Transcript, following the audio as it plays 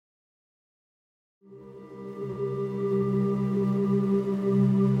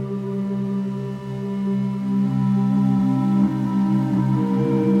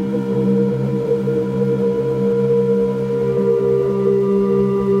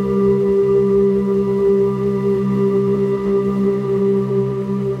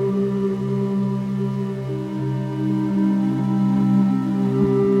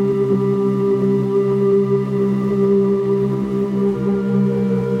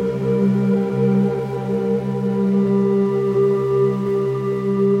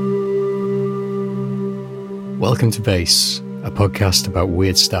Welcome to Base, a podcast about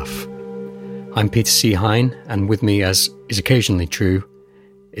weird stuff. I'm Peter Hine, and with me, as is occasionally true,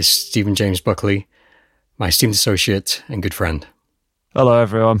 is Stephen James Buckley, my esteemed associate and good friend. Hello,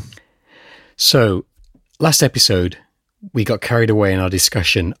 everyone. So, last episode, we got carried away in our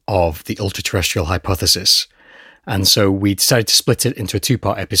discussion of the ultraterrestrial hypothesis, and so we decided to split it into a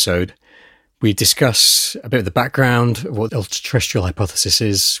two-part episode. We discussed a bit of the background of what the ultraterrestrial hypothesis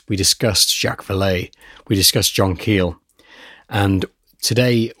is. We discussed Jacques Vallée. We discussed John Keel. And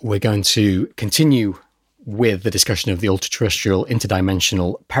today we're going to continue with the discussion of the ultraterrestrial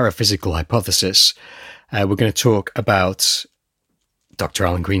interdimensional paraphysical hypothesis. We're going to talk about Dr.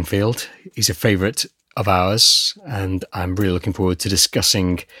 Alan Greenfield. He's a favourite of ours, and I'm really looking forward to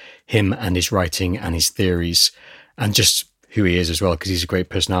discussing him and his writing and his theories, and just who he is as well, because he's a great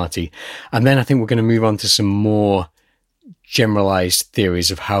personality. And then I think we're going to move on to some more generalized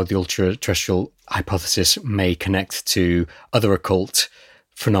theories of how the ultra-terrestrial hypothesis may connect to other occult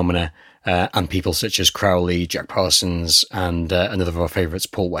phenomena and people such as Crowley, Jack Parsons, and another of our favorites,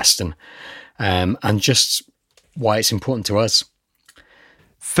 Paul Weston, and just why it's important to us.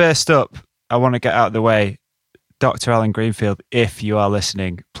 First up, I want to get out of the way, Dr. Alan Greenfield, if you are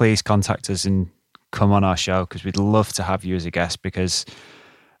listening, please contact us and come on our show, because we'd love to have you as a guest, because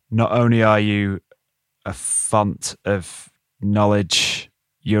not only are you a font of knowledge,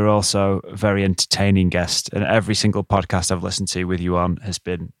 you're also a very entertaining guest, and every single podcast I've listened to with you on has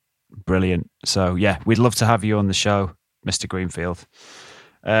been brilliant. So yeah, we'd love to have you on the show, Mr. Greenfield.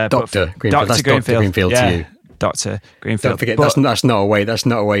 Dr. Greenfield. That's Greenfield. Dr. Greenfield to you. Dr. Greenfield. Don't forget, that's not a way. That's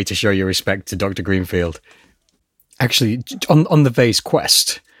not a way to show your respect to Dr. Greenfield. Actually, on the VYS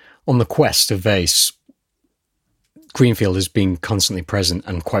quest. On the quest of VYS, Greenfield has been constantly present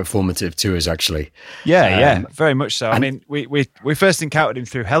and quite formative to us, actually. Yeah, very much so. I mean, we first encountered him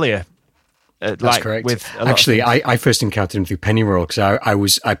through Hellier. That's correct. I first encountered him through Pennyworld,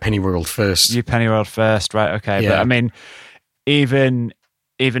 because I Pennyworld first. You Pennyworld first, right? Okay, yeah. But I mean, even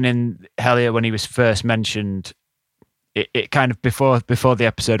in Hellier, when he was first mentioned, it kind of before the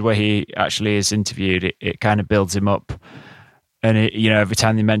episode where he actually is interviewed, it kind of builds him up. And every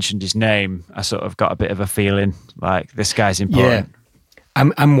time they mentioned his name, I sort of got a bit of a feeling like this guy's important. Yeah,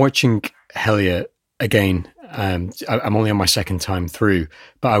 I'm watching Hellier again. I'm only on my second time through,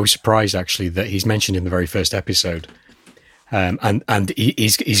 but I was surprised actually that he's mentioned in the very first episode, and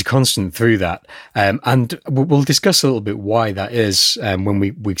he's constant through that. And we'll discuss a little bit why that is when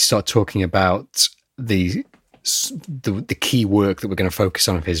we start talking about the key work that we're going to focus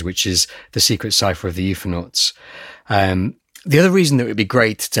on of his, which is the secret cipher of the UFOnauts. The other reason that it would be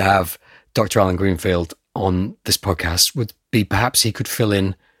great to have Dr. Alan Greenfield on this podcast would be perhaps he could fill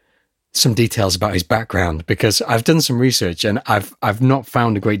in some details about his background, because I've done some research and I've not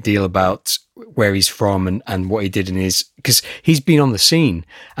found a great deal about where he's from and what he did in his, because he's been on the scene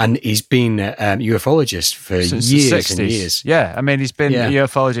and he's been a ufologist for since years and years. Yeah, I mean, he's been a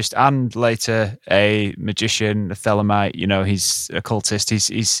ufologist and later a magician, a Thelemite. He's a occultist.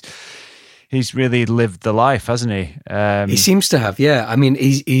 He's really lived the life, hasn't he? He seems to have, yeah. I mean,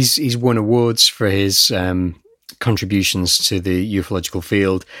 he's won awards for his contributions to the ufological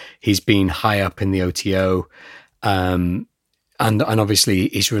field. He's been high up in the OTO, and obviously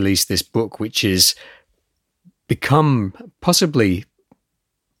he's released this book, which has become possibly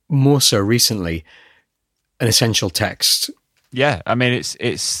more so recently an essential text. Yeah, I mean,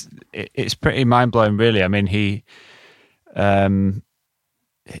 it's pretty mind blowing, really. I mean,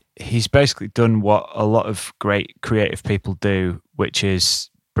 he's basically done what a lot of great creative people do, which is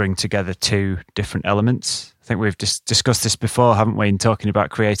bring together two different elements. I think we've just discussed this before, haven't we, in talking about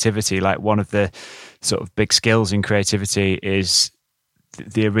creativity? Like, one of the sort of big skills in creativity is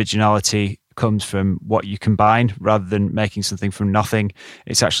the originality comes from what you combine rather than making something from nothing.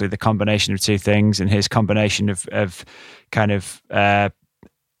 It's actually the combination of two things, and his combination of kind of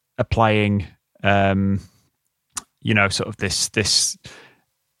applying, sort of this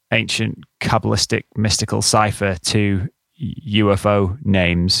ancient Kabbalistic mystical cipher to UFO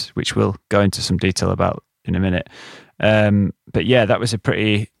names, which we'll go into some detail about in a minute. But yeah, that was a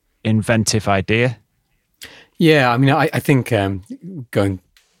pretty inventive idea. Yeah, I mean, I think going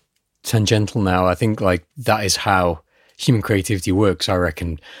tangential now, I think like that is how human creativity works, I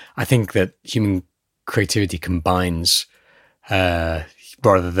reckon. I think that human creativity combines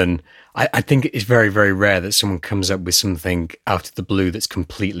rather than... I think it's very, very rare that someone comes up with something out of the blue that's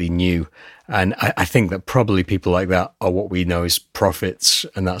completely new. And I think that probably people like that are what we know as prophets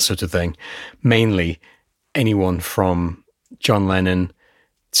and that sort of thing. Mainly anyone from John Lennon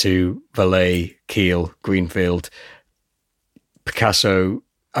to Vallée, Keel, Greenfield, Picasso,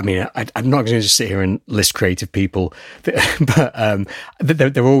 I mean, I'm not going to just sit here and list creative people, but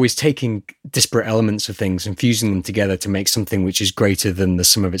they're always taking disparate elements of things and fusing them together to make something which is greater than the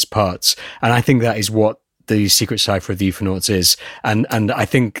sum of its parts. And I think that is what the secret cipher of the UFOnauts is. And I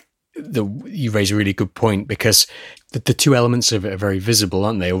think you raise a really good point, because the two elements of it are very visible,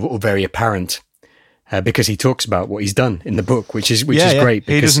 aren't they, or very apparent. Because he talks about what he's done in the book, which is great.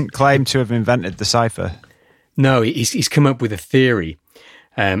 He doesn't claim to have invented the cipher. No, he's come up with a theory.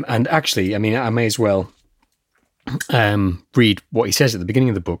 And actually, I mean, I may as well read what he says at the beginning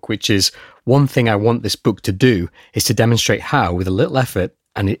of the book, which is, one thing I want this book to do is to demonstrate how, with a little effort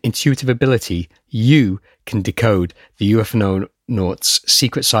and intuitive ability, you can decode the UFOnauts'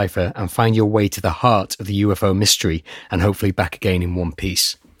 secret cipher and find your way to the heart of the UFO mystery, and hopefully back again in one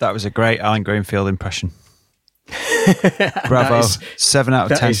piece. That was a great Alan Greenfield impression. Bravo. 7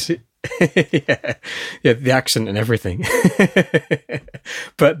 out of 10. Yeah, the accent and everything.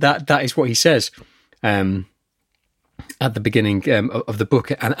 But that is what he says at the beginning of the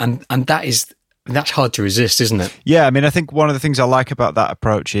book, and that's hard to resist, isn't it? Yeah, I mean, I think one of the things I like about that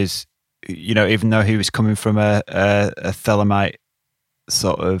approach is, even though he was coming from a Thelemite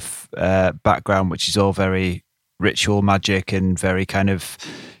sort of background, which is all very ritual magic and very kind of,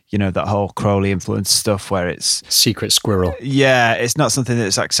 that whole Crowley influence stuff where it's secret squirrel. Yeah, it's not something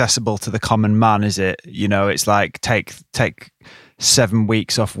that's accessible to the common man, is it? It's like take 7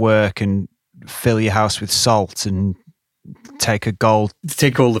 weeks off work and fill your house with salt and take all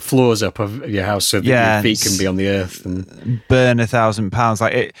the floors up of your house so that your feet can be on the earth and burn 1,000 pounds.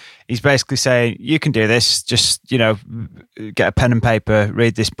 Like he's basically saying, you can do this. Just get a pen and paper,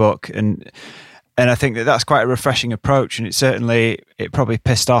 read this book, and I think that's quite a refreshing approach, and it probably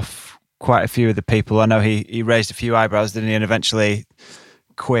pissed off quite a few of the people. I know he raised a few eyebrows, didn't he, and eventually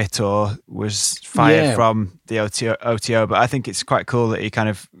quit or was fired from the OTO. But I think it's quite cool that he kind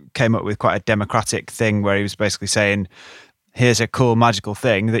of came up with quite a democratic thing where he was basically saying, here's a cool magical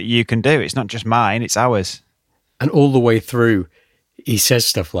thing that you can do. It's not just mine, it's ours. And all the way through, he says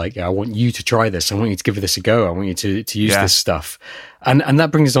stuff like, I want you to try this. I want you to give this a go. I want you to use this stuff. And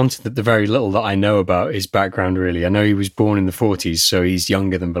that brings us on to the very little that I know about his background, really. I know he was born in the 40s, so he's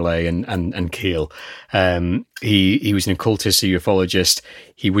younger than Belay and Keel. He was an occultist, a ufologist.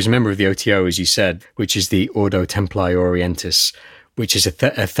 He was a member of the OTO, as you said, which is the Ordo Templari Orientis, which is a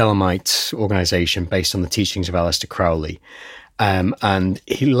Thelemite organization based on the teachings of Aleister Crowley. And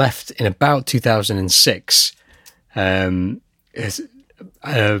he left in about 2006.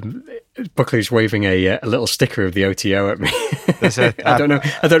 Buckley's waving a little sticker of the OTO at me. I don't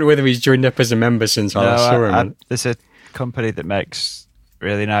know whether he's joined up as a member since I saw him. There's a company that makes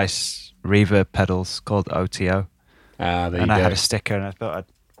really nice reverb pedals called OTO. There and I had a sticker, and I thought,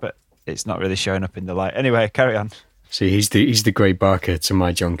 but it's not really showing up in the light. Anyway, carry on. See, he's the Grey Barker to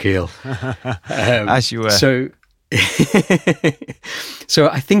my John Keel. As you were. So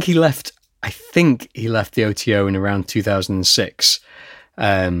I think he left the OTO in around 2006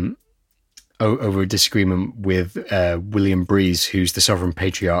 over a disagreement with William Breeze, who's the sovereign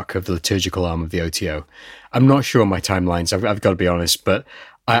patriarch of the liturgical arm of the OTO. I'm not sure my timelines, I've got to be honest, but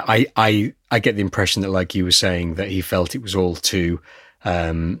I get the impression that, like you were saying, that he felt it was all too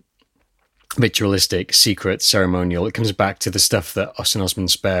ritualistic, secret, ceremonial. It comes back to the stuff that Austin Osman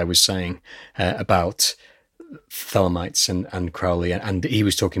Spare was saying about Thelemites and Crowley, and he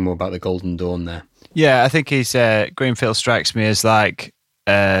was talking more about the Golden Dawn there. Yeah, I think he's Greenfield strikes me as like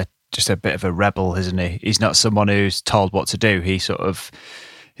just a bit of a rebel, isn't he? He's not someone who's told what to do. He sort of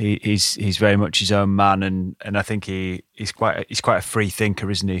he's very much his own man, and I think he's quite a free thinker,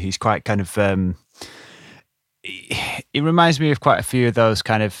 isn't he? He's quite kind of he reminds me of quite a few of those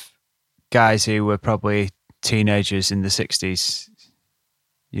kind of guys who were probably teenagers in the 60s.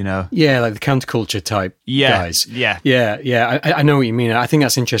 Yeah, like the counterculture type guys. Yeah. I know what you mean. I think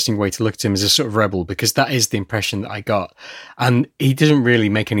that's an interesting way to look at him as a sort of rebel, because that is the impression that I got. And he doesn't really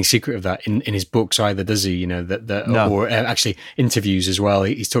make any secret of that in his books either, does he? No. Or actually interviews as well.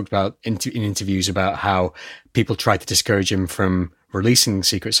 He's talked about in interviews about how people tried to discourage him from releasing the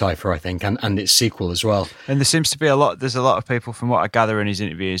Secret Cipher, I think, and its sequel as well. And there seems to be there's a lot of people, from what I gather in his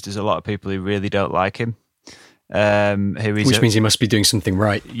interviews, there's a lot of people who really don't like him. Which means he must be doing something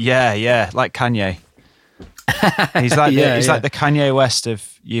right. Yeah, like Kanye. He's like like the Kanye West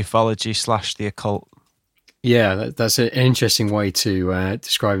of ufology / the occult. Yeah, that's an interesting way to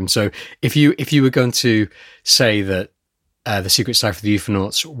describe him. So, if you were going to say that the Secret Cipher of the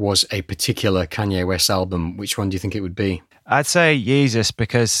UFOnauts was a particular Kanye West album, which one do you think it would be? I'd say Yeezus,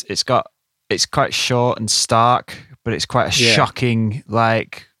 because it's quite short and stark, but it's quite a shocking,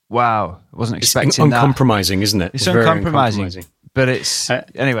 like, wow, I wasn't expecting uncompromising, isn't it? It's uncompromising. But it's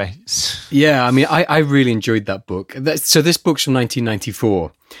anyway. Yeah, I mean, I really enjoyed that book. So this book's from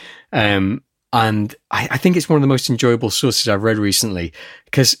 1994, and I think it's one of the most enjoyable sources I've read recently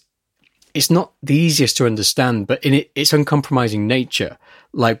because it's not the easiest to understand, but in its uncompromising nature,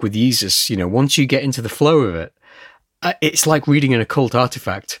 like with Jesus, once you get into the flow of it, it's like reading an occult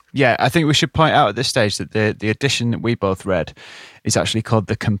artifact. Yeah, I think we should point out at this stage that the edition that we both read is actually called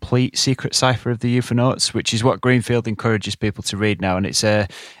The Complete Secret Cipher of the UFOnauts, which is what Greenfield encourages people to read now. And I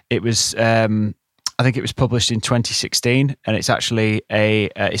think it was published in 2016, and it's actually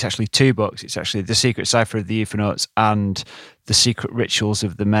two books. It's actually The Secret Cipher of the UFOnauts and The Secret Rituals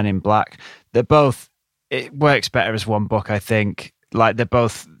of the Men in Black. It works better as one book, I think. Like, they're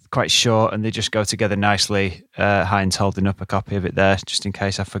both quite short and they just go together nicely. Heinz holding up a copy of it there, just in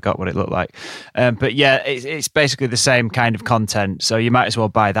case I forgot what it looked like. But yeah, it's basically the same kind of content, so you might as well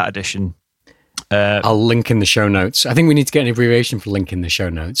buy that edition. I'll link in the show notes. I think we need to get an abbreviation for link in the show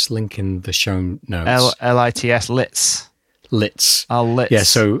notes. Link in the show notes. LITS, LITS. LITS. LITS. Yeah,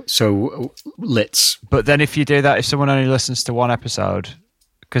 so LITS. But then if you do that, if someone only listens to one episode,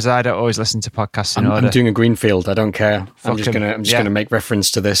 because I don't always listen to podcasts in order. I'm doing a Greenfield. I don't care. I'm just gonna make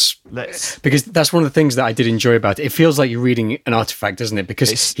reference to this because that's one of the things that I did enjoy about it. It feels like you're reading an artifact, doesn't it?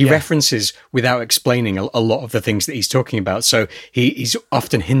 Because he references without explaining a lot of the things that he's talking about. So he's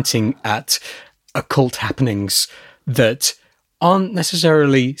often hinting at occult happenings that aren't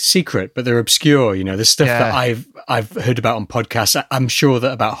necessarily secret, but they're obscure. The stuff that I've heard about on podcasts. I'm sure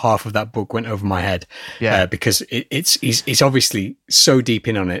that about half of that book went over my head. Yeah, because he's obviously so deep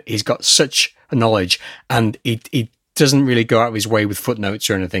in on it. He's got such a knowledge, and he doesn't really go out of his way with footnotes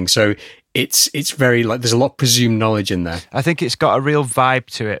or anything. So it's very like there's a lot of presumed knowledge in there. I think it's got a real vibe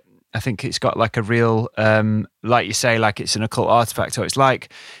to it. I think it's got like a real, like you say, like it's an occult artifact. So it's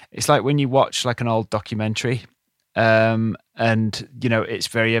like when you watch like an old documentary. And it's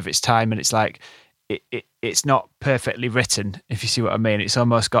very of its time, and it's like it's not perfectly written, if you see what I mean. It's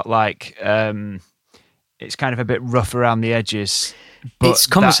almost got like it's kind of a bit rough around the edges, but it's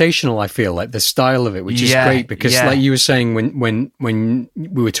conversational. I feel like the style of it, which is great because like you were saying when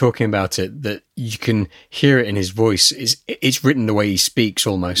we were talking about it, that you can hear it in his voice. It's written the way he speaks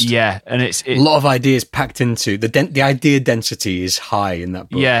almost. And it's a lot of ideas packed into the idea density is high in that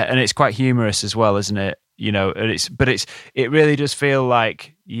book. And it's quite humorous as well, isn't it? It really does feel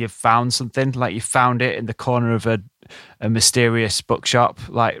like you've found something, like you found it in the corner of a mysterious bookshop,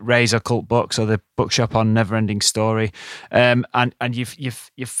 like Ray's Occult Books or the bookshop on Neverending Story, and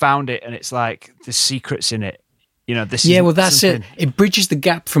you've found it, and it's like the secrets in it. That's it. It bridges the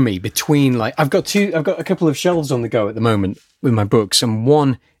gap for me between like I've got a couple of shelves on the go at the moment with my books, and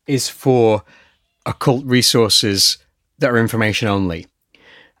one is for occult resources that are information only.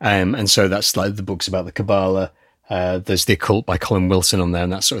 And so that's like the books about the Kabbalah. There's The Occult by Colin Wilson on there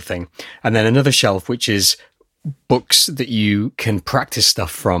and that sort of thing. And then another shelf, which is books that you can practice stuff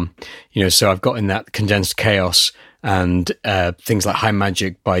from. So I've got in that Condensed Chaos and things like High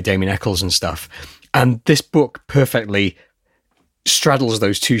Magic by Damien Eccles and stuff. And this book perfectly straddles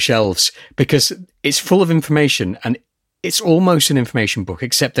those two shelves because it's full of information, and it's almost an information book,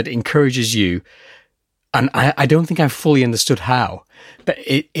 except that it encourages you. And I don't think I've fully understood how, but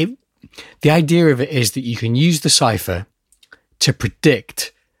the idea of it is that you can use the cipher to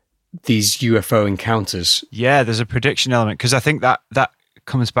predict these UFO encounters. Yeah, there's a prediction element, because I think that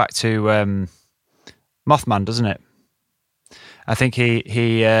comes back to Mothman, doesn't it? I think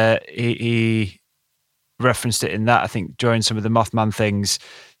he referenced it in that. I think during some of the Mothman things,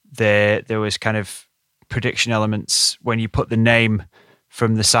 there was kind of prediction elements when you put the name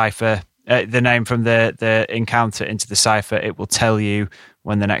from the cipher. The name from the encounter into the cipher, it will tell you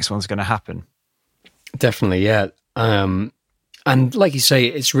when the next one's going to happen. Definitely, yeah. And like you say,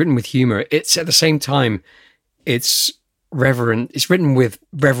 it's written with humor. It's at the same time, it's reverent. It's written with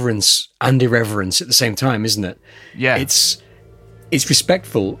reverence and irreverence at the same time, isn't it? Yeah. It's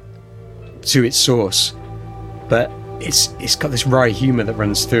respectful to its source, but it's got this wry humor that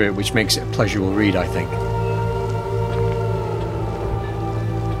runs through it, which makes it a pleasurable read, I think.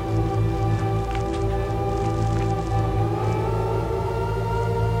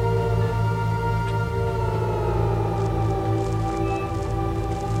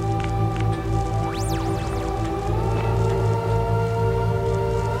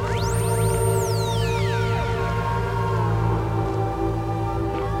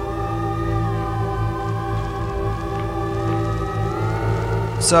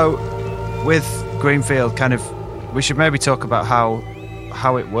 So, with Greenfield, kind of, we should maybe talk about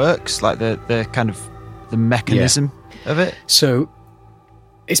how it works, like the kind of the mechanism of it. So,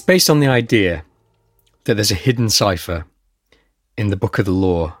 it's based on the idea that there's a hidden cipher in The Book of the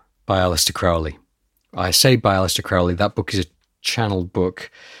Law by Aleister Crowley. I say by Aleister Crowley, that book is a channeled book.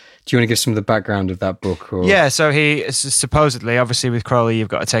 Do you want to give some of the background of that book? Or? Yeah, so he supposedly, obviously with Crowley, you've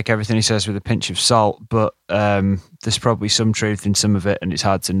got to take everything he says with a pinch of salt, but there's probably some truth in some of it, and it's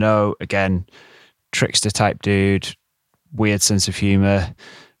hard to know. Again, trickster type dude, weird sense of humour,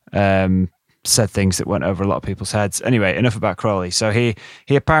 said things that went over a lot of people's heads. Anyway, enough about Crowley. So he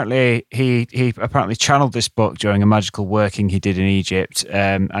apparently channeled this book during a magical working he did in Egypt,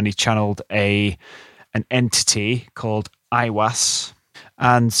 and he channeled an entity called VYS.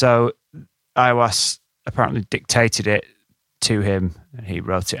 And so VYS apparently dictated it to him and he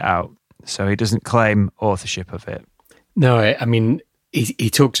wrote it out. So he doesn't claim authorship of it. No, I mean, he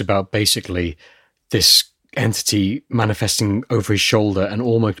talks about basically this entity manifesting over his shoulder and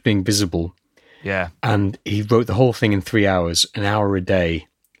almost being visible. Yeah. And he wrote the whole thing in 3 hours, an hour a day,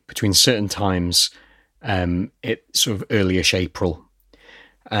 between certain times, it sort of early-ish April,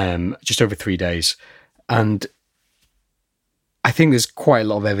 just over 3 days. And I think there's quite a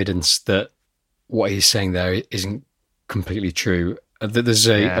lot of evidence that what he's saying there isn't completely true. There's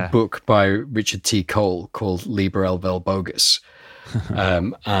a book by Richard T. Cole called Liber El Vel Bogus.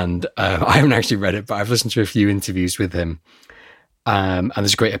 And I haven't actually read it, but I've listened to a few interviews with him. And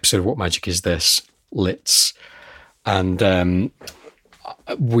there's a great episode of What Magic Is This? Lits. And they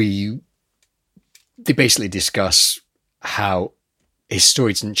basically discuss how his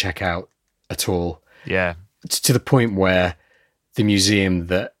story didn't check out at all. Yeah. To the point where the museum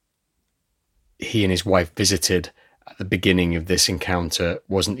that he and his wife visited at the beginning of this encounter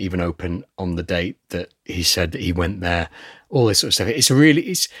wasn't even open on the date that he said that he went there. All this sort of stuff.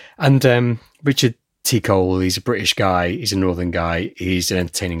 Richard T. Cole, he's a British guy. He's a Northern guy. He's an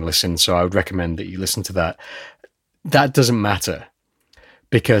entertaining listen. So I would recommend that you listen to that. That doesn't matter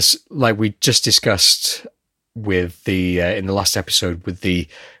because, like we just discussed with in the last episode with the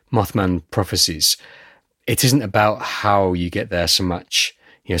Mothman prophecies, it isn't about how you get there so much.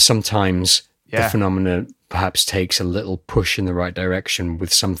 Sometimes the phenomenon perhaps takes a little push in the right direction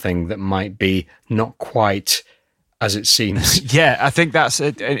with something that might be not quite as it seems. Yeah, I think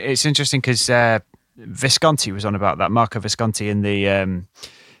it's interesting because Visconti was on about that. Marco Visconti in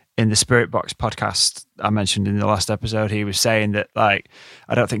the Spirit Box podcast I mentioned in the last episode, he was saying that, like,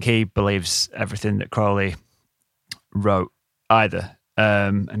 I don't think he believes everything that Crowley wrote either.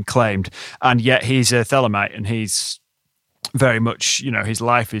 And claimed, and yet he's a Thelemite, and he's very much, his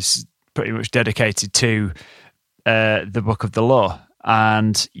life is pretty much dedicated to the Book of the Law,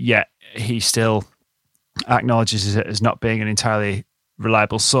 and yet he still acknowledges it as not being an entirely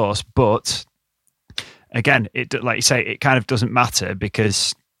reliable source. But again, like you say, it kind of doesn't matter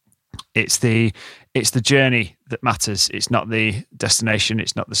because it's the journey that matters. It's not the destination.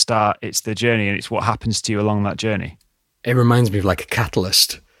 It's not the start. It's the journey, and it's what happens to you along that journey. It reminds me of like a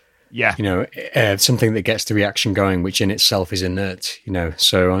catalyst. Yeah. Something that gets the reaction going, which in itself is inert,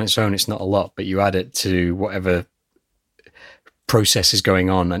 So on its own, it's not a lot, but you add it to whatever process is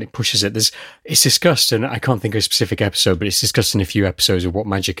going on and it pushes it. It's discussed, and I can't think of a specific episode, but it's discussed in a few episodes of What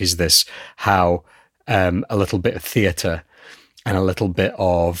Magic Is This? How a little bit of theatre and a little bit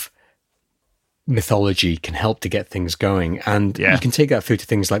of mythology can help to get things going. And you can take that through to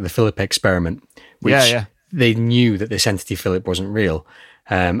things like the Philip experiment, which they knew that this entity Philip wasn't real.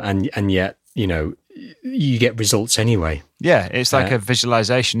 And yet, you get results anyway. Yeah, it's like a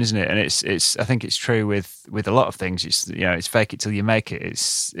visualization, isn't it? And it's I think it's true with a lot of things. It's fake it till you make it.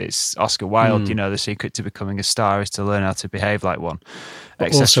 It's Oscar Wilde, the secret to becoming a star is to learn how to behave like one.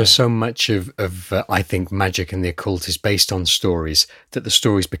 Also, so much of I think magic and the occult is based on stories, that the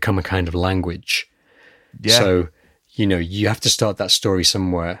stories become a kind of language. Yeah. So, you have to start that story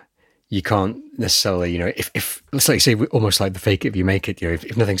somewhere. You can't necessarily, if let's say almost like the fake it if you make it,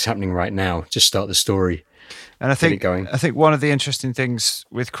 if nothing's happening right now, just start the story. And I think one of the interesting things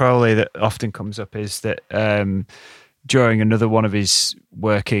with Crowley that often comes up is that during another one of his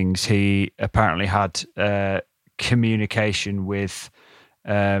workings, he apparently had communication with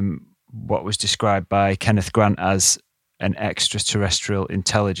what was described by Kenneth Grant as an extraterrestrial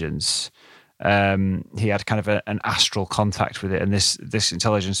intelligence. He had kind of an astral contact with it, and this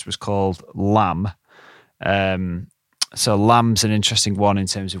intelligence was called Lam. So Lam's an interesting one in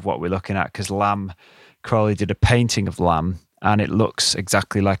terms of what we're looking at, because Crowley did a painting of Lam, and it looks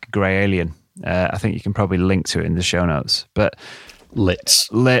exactly like a grey alien. I think you can probably link to it in the show notes. But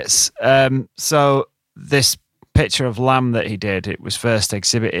Lits. So this picture of Lam that he did, it was first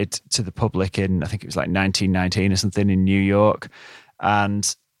exhibited to the public in, I think it was like 1919 or something, in New York,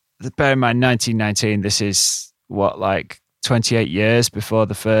 and bear in mind, 1919, this is 28 years before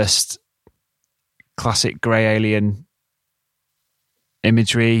the first classic grey alien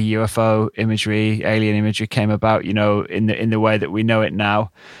imagery, UFO imagery, alien imagery came about, in the way that we know it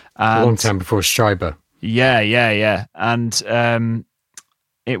now. And a long time before Schreiber. Yeah. And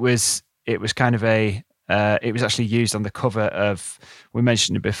it was kind of it was actually used on the cover of, we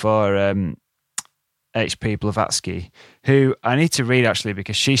mentioned it before, H.P. Blavatsky, who I need to read actually,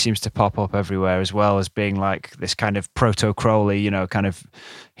 because she seems to pop up everywhere as well as being like this kind of proto-Crowley, kind of,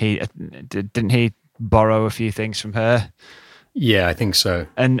 didn't he borrow a few things from her? Yeah, I think so.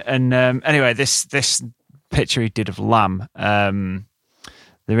 And anyway, this picture he did of Lamb, the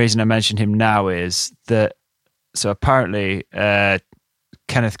reason I mention him now is that, so apparently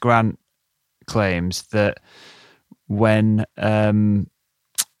Kenneth Grant claims that when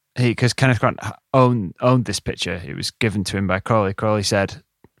because Kenneth Grant owned this picture, it was given to him by Crowley. Crowley said,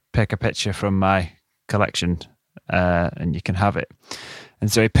 pick a picture from my collection and you can have it.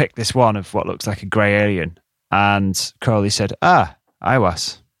 And so he picked this one of what looks like a grey alien, and Crowley said,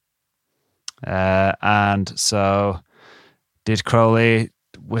 IWAS. And so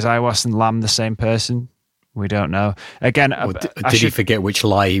was IWAS and Lamb the same person? We don't know. Again, did he forget which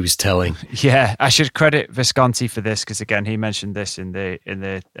lie he was telling? Yeah, I should credit Visconti for this, because again, he mentioned this in the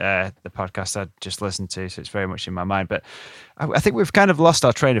podcast I just listened to, so it's very much in my mind. But I think we've kind of lost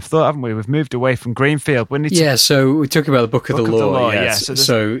our train of thought, haven't we? We've moved away from Greenfield. So we're talking about the Book of the Law. Yeah.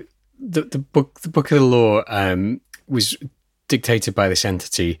 So the Book of the Law was dictated by this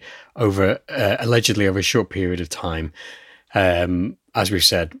entity over allegedly over a short period of time. As we've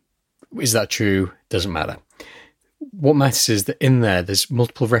said, is that true? Doesn't matter. What matters is that in there's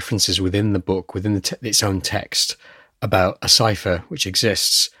multiple references within the book, within its own text, about a cipher which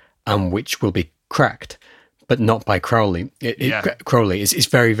exists and which will be cracked, but not by Crowley. Crowley is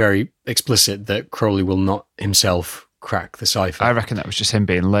very, very explicit that Crowley will not himself crack the cipher. I reckon that was just him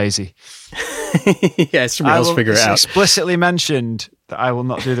being lazy. Yeah, somebody else figure it out. Explicitly mentioned that I will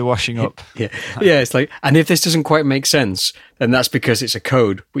not do the washing up. Yeah, it's like, and if this doesn't quite make sense, then that's because it's a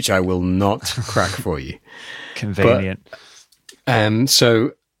code which I will not crack for you. Convenient.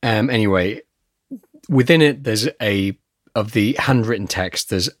 But, anyway, within it, there's of the handwritten text,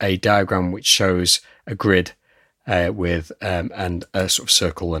 there's a diagram which shows a grid with and a sort of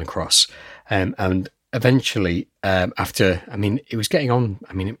circle and a cross. And eventually, after, it was getting on,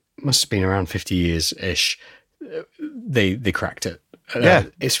 it must have been around 50 years-ish, they cracked it.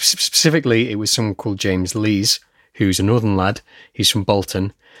 Specifically, it was someone called James Lees, who's a northern lad. He's from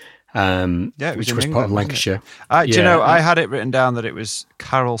Bolton, which was part of Lancashire. Do you know, I had it written down that it was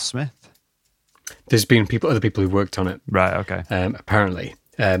Carol Smith. There's been other people who've worked on it. Right, okay. Apparently.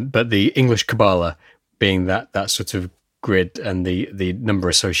 But the English Kabbalah being that sort of grid and the number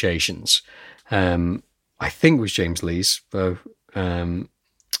associations, I think was James Lees, though,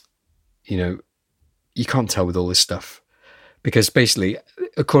 you can't tell with all this stuff. Because basically,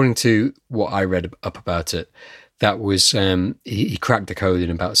 according to what I read up about it, that was, he cracked the code in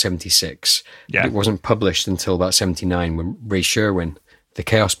about 76. Yeah. It wasn't published until about 79 when Ray Sherwin, the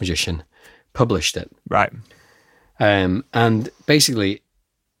Chaos Magician, published it. Right. And basically,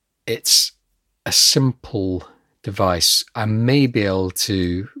 it's a simple device. I may be able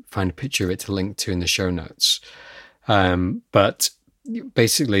to find a picture of it to link to in the show notes. But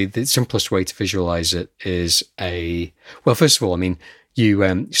basically, the simplest way to visualize it is first of all,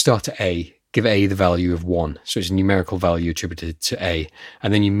 you start at A, give A the value of 1. So it's a numerical value attributed to A.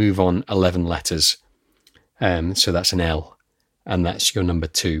 And then you move on 11 letters. So that's an L. And that's your number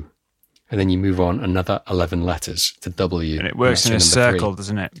 2. And then you move on another 11 letters to W. And it works in a circle, 3.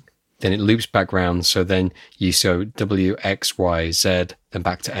 Doesn't it? Then it loops back round. So then you so W, X, Y, Z, then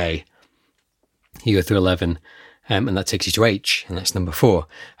back to A. You go through 11. And that takes you to H, and that's number 4.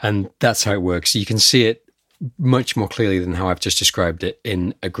 And that's how it works. You can see it much more clearly than how I've just described it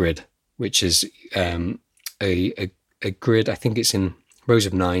in a grid, which is a grid. I think it's in rows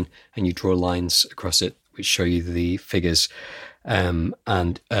of 9, and you draw lines across it, which show you the figures. And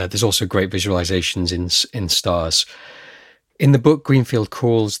there's also great visualizations in stars. In the book, Greenfield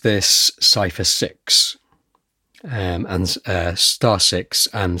calls this Cipher 6. And Star 6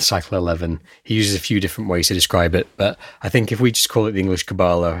 and Cycle 11. He uses a few different ways to describe it, but I think if we just call it the English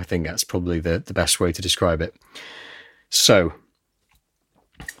Kabbalah, I think that's probably the best way to describe it. So,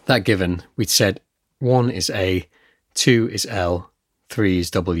 that given, we said 1 is A, 2 is L, 3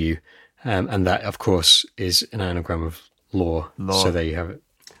 is W, and that, of course, is an anagram of law. So there you have it.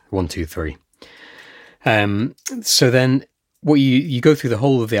 1, 2, 3. So then, what you go through the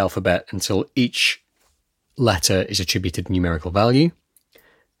whole of the alphabet until each letter is attributed numerical value.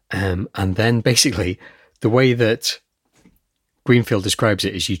 And then basically the way that Greenfield describes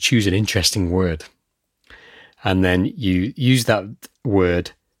it is you choose an interesting word. and then you use that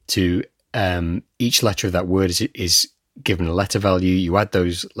word to each letter of that word is given a letter value. You add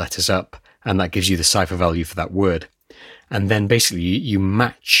those letters up, and that gives you the cipher value for that word. And then basically you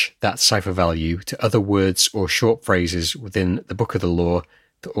match that cipher value to other words or short phrases within the book of the law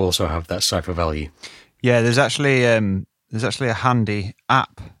that also have that cipher value. Yeah, there's actually a handy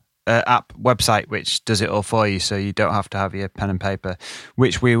app website which does it all for you, so you don't have to have your pen and paper,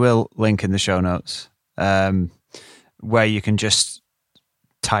 which we will link in the show notes, where you can just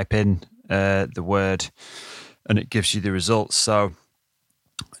type in the word and it gives you the results. So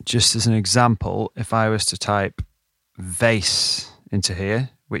just as an example, if I was to type vase into here,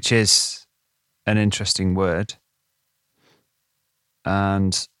 which is an interesting word,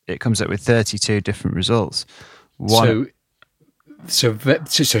 and it comes up with 32 different results. Sorry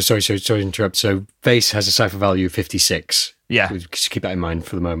to interrupt. So vase has a cipher value of 56. Yeah. Just keep that in mind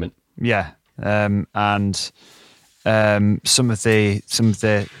for the moment. Yeah. And some of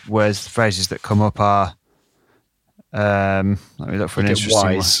the words, phrases that come up are, let me look for an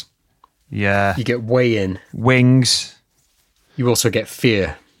interesting one. Yeah. You get weigh in. Wings. You also get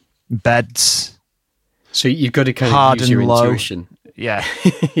fear. Beds. So you've got to kind Hard of use your and low. intuition. Yeah.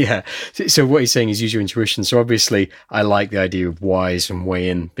 Yeah. So what he's saying is use your intuition. So obviously I like the idea of wise and weigh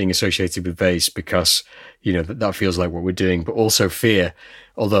in being associated with vase because, that feels like what we're doing, but also fear,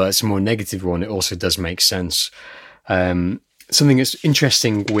 although it's a more negative one, it also does make sense. Something that's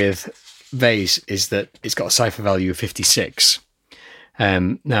interesting with vase is that it's got a cipher value of 56.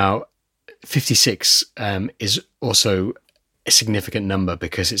 Now, 56 is also a significant number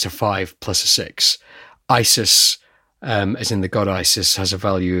because it's a 5 plus a 6. Isis, as in the god Isis, has a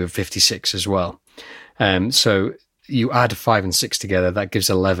value of 56 as well. So you add 5 and 6 together, that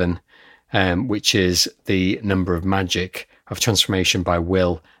gives 11, which is the number of magic, of transformation by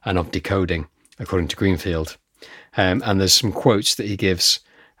will, and of decoding, according to Greenfield. And there's some quotes that he gives.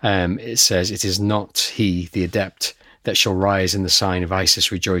 It says, "It is not he, the adept, that shall rise in the sign of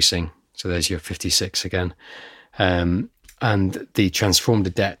Isis rejoicing." So there's your 56 again. And the transformed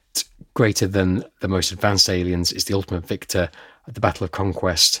adept, greater than the most advanced aliens, is the ultimate victor at the battle of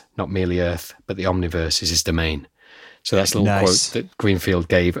conquest. Not merely Earth, but the omniverse is his domain. So that's a little quote that Greenfield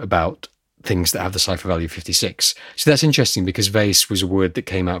gave about things that have the cipher value 56. So that's interesting because vase was a word that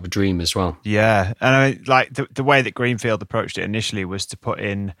came out of a dream as well. Yeah. And I mean, like the way that Greenfield approached it initially was to put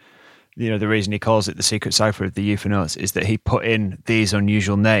in, the reason he calls it the secret cipher of the UFOnauts is that he put in these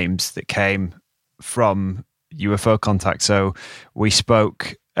unusual names that came from UFO contact. So we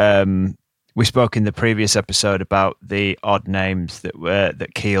spoke in the previous episode about the odd names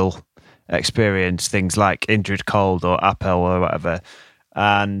that Keel experienced, things like Indrid Cold or Appel or whatever.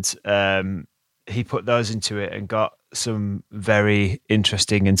 And he put those into it and got some very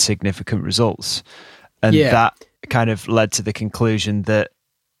interesting and significant results. And that kind of led to the conclusion that,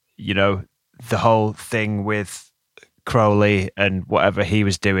 the whole thing with Crowley and whatever he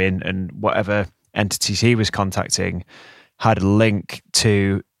was doing and whatever entities he was contacting had a link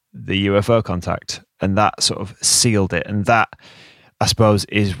to the UFO contact. And that sort of sealed it. And that, I suppose,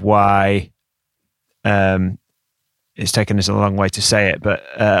 is why it's taken us a long time to say it, but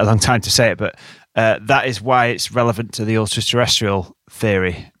that is why it's relevant to the ultraterrestrial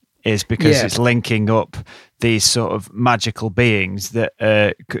theory, is because it's linking up these sort of magical beings that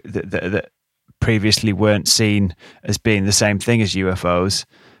previously weren't seen as being the same thing as UFOs,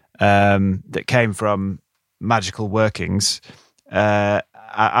 that came from magical workings,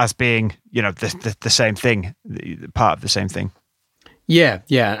 as being, the same thing, part of the same thing. Yeah,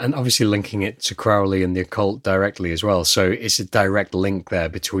 and obviously linking it to Crowley and the occult directly as well. So it's a direct link there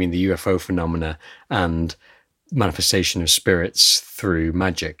between the UFO phenomena and manifestation of spirits through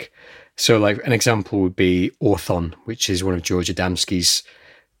magic. So like an example would be Orthon, which is one of George Adamski's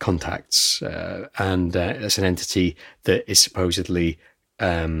contacts. And it's an entity that is supposedly,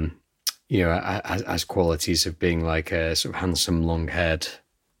 has qualities of being like a sort of handsome, long-haired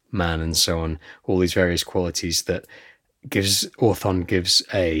man and so on. All these various qualities that Orthon gives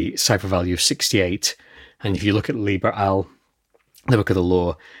a cipher value of 68. And if you look at Liber Al, the book of the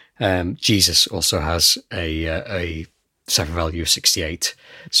law, Jesus also has a cipher value of 68.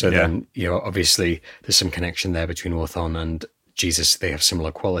 So then, obviously there's some connection there between Orthon and Jesus. They have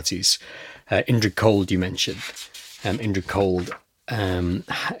similar qualities. Indrid Cold, you mentioned. Indrid Cold,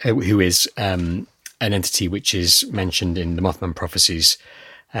 who is an entity which is mentioned in the Mothman prophecies,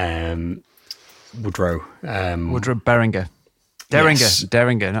 Woodrow Beringer.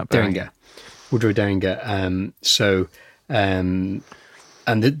 Deringer, not Beringer. Woodrow Deringer.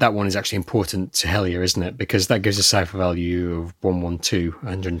 that one is actually important to Hellier, isn't it? Because that gives a cipher value of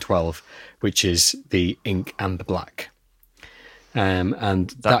 112, which is the ink and the black. And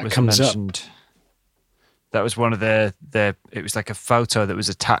that comes mentioned. Up. That was one of the. It was like a photo that was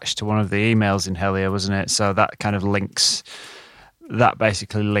attached to one of the emails in Hellier, wasn't it? So that kind of links. That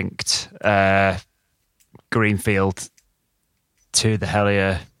basically linked Greenfield to the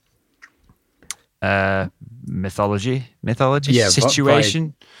Hellier mythology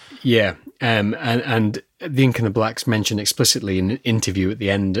situation. And the ink and the blacks mentioned explicitly in an interview at the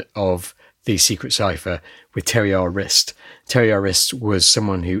end of the secret cipher with Terry R. Rist. Terry R. Rist was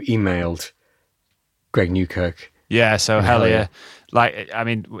someone who emailed Greg Newkirk. Yeah, so Hellier,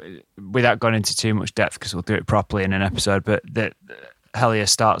 without going into too much depth, because we'll do it properly in an episode, but that Hellier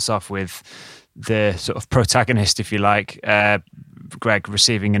starts off with the sort of protagonist, if you like, Greg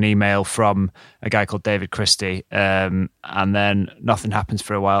receiving an email from a guy called David Christie, and then nothing happens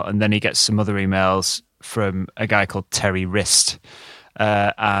for a while, and then he gets some other emails from a guy called Terry Rist,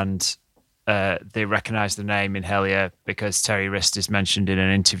 and they recognise the name in Hellier because Terry Rist is mentioned in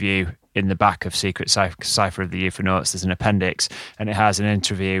an interview in the back of Secret Cipher of the UFOnauts. There's an appendix, and it has an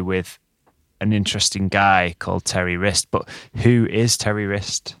interview with an interesting guy called Terry Rist. But who is Terry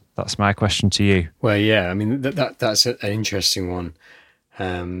Rist? That's my question to you. Well, yeah, I mean that's an interesting one.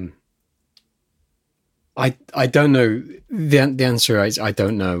 I don't know. The answer is I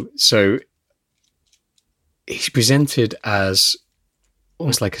don't know. So he's presented as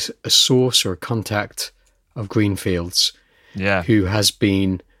almost like a source or a contact of Greenfield's, who has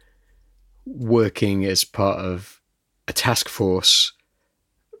been working as part of a task force,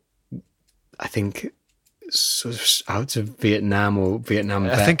 I think, sort of out of Vietnam or Vietnam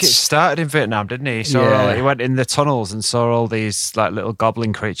vets. I think it started in Vietnam, didn't he? He went in the tunnels and saw all these like little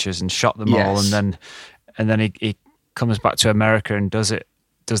goblin creatures and shot them all, and then he comes back to America and does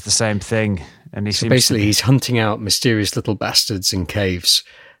the same thing. And he's hunting out mysterious little bastards in caves.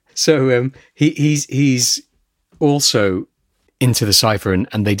 So he's also into the cipher,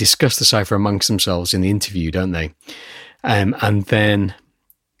 and they discuss the cipher amongst themselves in the interview, don't they? And then,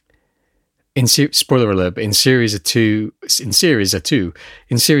 spoiler alert, but in series 2 of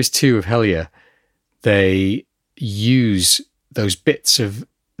Hellier, they use those bits of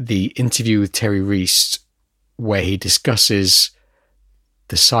the interview with Terry Reist where he discusses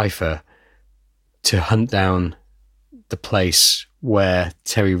the cipher to hunt down the place where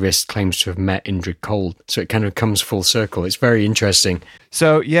Terry Rist claims to have met Indrid Cold. So it kind of comes full circle. It's very interesting.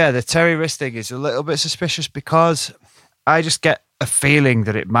 So, yeah, the Terry Rist thing is a little bit suspicious because I just get a feeling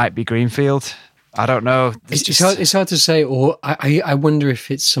that it might be Greenfield. I don't know. It's hard to say, or I wonder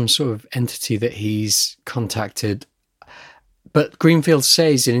if it's some sort of entity that he's contacted. But Greenfield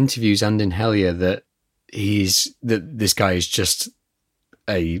says in interviews and in Hellier that this guy is just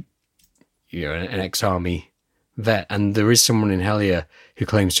an ex-army vet, and there is someone in Hellier who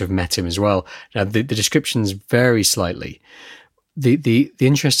claims to have met him as well. Now the descriptions vary slightly. The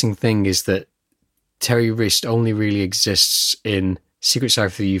interesting thing is that Terry Rist only really exists in Secret Cipher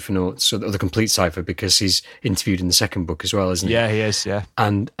of the UFOnauts, or the complete cipher, because he's interviewed in the second book as well, isn't he? Yeah, he is, yeah.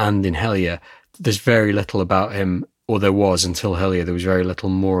 And in Hellier, there's very little about him, or there was until Hellier, there was very little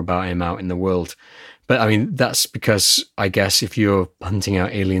more about him out in the world. But I mean, that's because I guess if you're hunting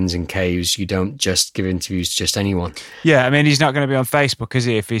out aliens in caves, you don't just give interviews to just anyone. Yeah, I mean, he's not going to be on Facebook, is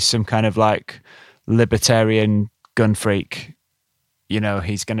he? If he's some kind of like libertarian gun freak,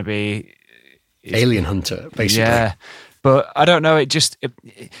 he's going to be alien hunter, basically. Yeah, but I don't know.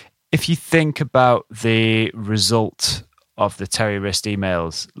 If you think about the result of the Terry Rist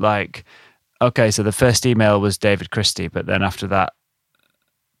emails, like, okay, so the first email was David Christie, but then after that,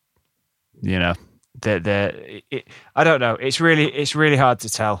 I don't know. It's really hard to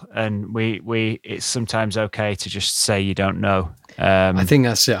tell, and it's sometimes okay to just say you don't know. I think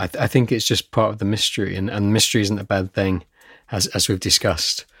that's it. I think it's just part of the mystery, and mystery isn't a bad thing, as we've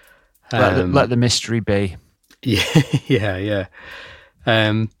discussed. Let the mystery be. Yeah.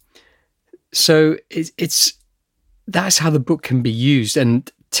 So that's how the book can be used,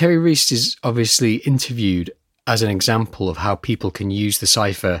 and Terry Reist is obviously interviewed as an example of how people can use the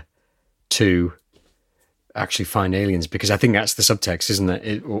cipher to actually find aliens, because I think that's the subtext, isn't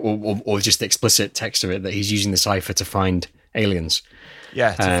it? Or just the explicit text of it, that he's using the cipher to find aliens.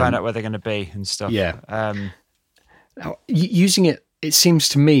 Yeah, to find out where they're going to be and stuff. Yeah. Now, using it seems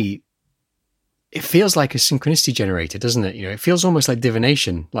to me, it feels like a synchronicity generator, doesn't it? It feels almost like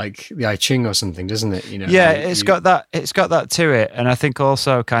divination, like the I Ching or something, doesn't it? Yeah, it's got that to it, and I think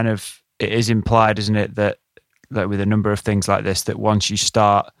also kind of it is implied, isn't it, that with a number of things like this, that once you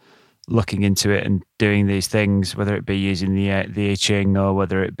start looking into it and doing these things, whether it be using the I Ching or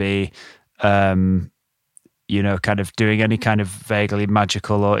whether it be, kind of doing any kind of vaguely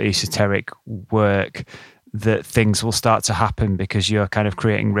magical or esoteric work, that things will start to happen because you're kind of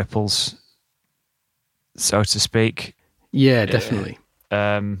creating ripples, so to speak. Yeah, definitely.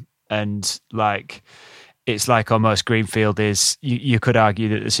 And like, it's like almost Greenfield is, you could argue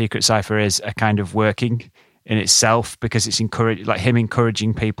that the secret cipher is a kind of working in itself, because it's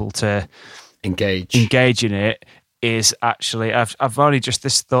encouraging people to engage in it is actually,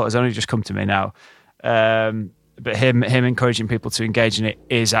 this thought has only just come to me now. But him encouraging people to engage in it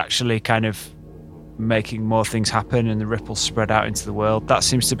is actually kind of making more things happen and the ripples spread out into the world. That's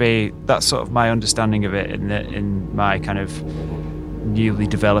sort of my understanding of it in my kind of newly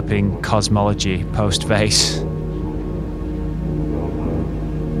developing cosmology post-Vase.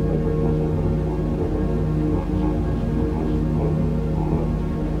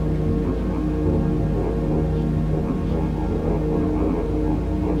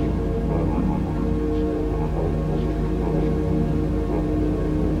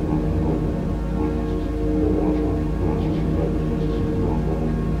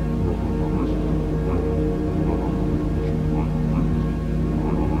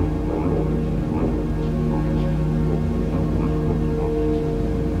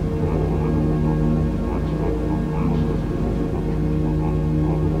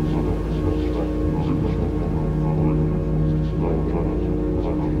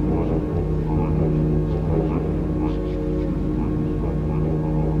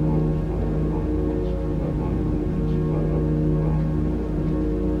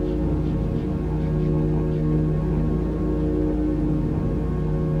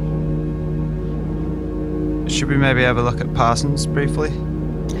 Should we maybe have a look at Parsons briefly?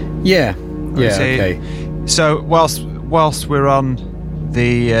 Yeah, okay. So whilst we're on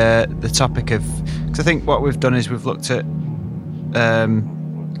the topic of, because I think what we've done is we've looked at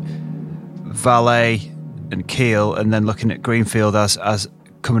Valet and Keel, and then looking at Greenfield as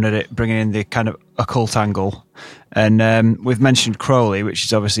coming at it, bringing in the kind of occult angle, and we've mentioned Crowley, which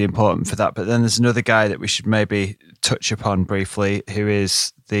is obviously important for that. But then there's another guy that we should maybe touch upon briefly, who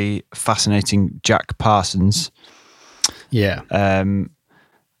is the fascinating Jack Parsons. Yeah. And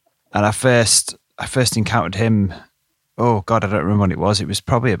I first encountered him, oh God, I don't remember when it was. It was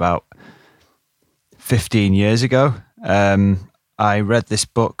probably about 15 years ago. I read this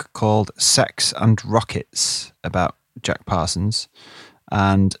book called Sex and Rockets about Jack Parsons,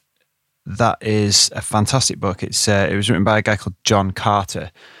 and that is a fantastic book. It was written by a guy called John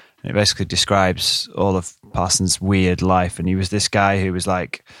Carter, and it basically describes all of Parsons' weird life. And he was this guy who was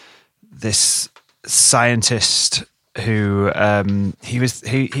like this scientist who he was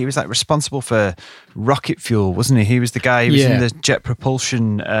like responsible for rocket fuel, wasn't he? He was the guy who was in the jet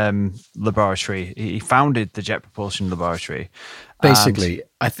propulsion laboratory. He founded the jet propulsion laboratory. Basically,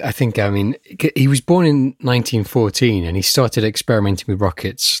 I think, I mean, he was born in 1914 and he started experimenting with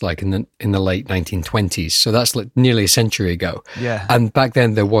rockets like in the late 1920s. So that's like nearly a century ago. Yeah. And back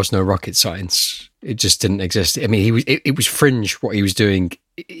then there was no rocket science. It just didn't exist. I mean, it was fringe what he was doing.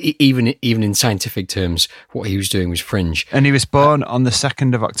 Even in scientific terms, what he was doing was fringe. And he was born on the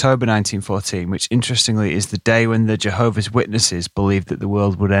 2nd of October 1914, which interestingly is the day when the Jehovah's Witnesses believed that the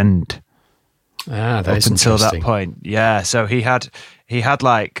world would end. Ah, that is up until interesting. that point. Yeah, so he had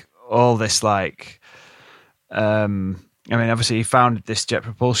like all this like I mean, obviously he founded this jet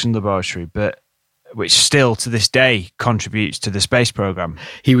propulsion laboratory, but which still to this day contributes to the space program.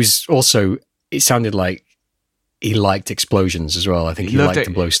 He was also, it sounded like he liked explosions as well. I think he liked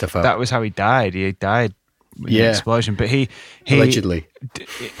to blow stuff up. That was how he died. He died in an explosion. But he allegedly.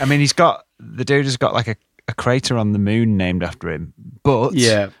 I mean, the dude has got like a crater on the moon named after him. But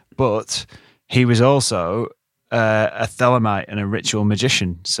he was also a Thelemite and a ritual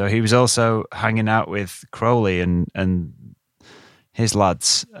magician. So he was also hanging out with Crowley and his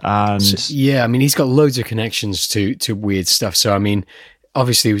lads. And I mean, he's got loads of connections to weird stuff. So I mean,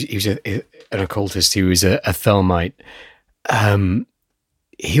 obviously he was an occultist. He was a Thelemite.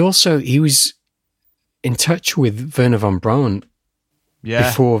 He was in touch with Werner von Braun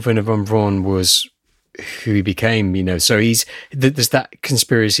before Werner von Braun was who he became, you know. So there's that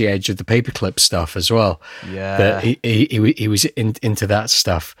conspiracy edge of the paperclip stuff as well. Yeah, that he was into that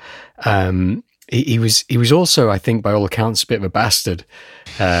stuff. He was also, I think, by all accounts, a bit of a bastard,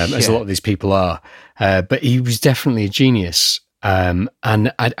 as a lot of these people are. But he was definitely a genius, and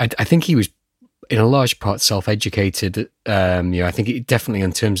I think he was in a large part self-educated. You know, I think definitely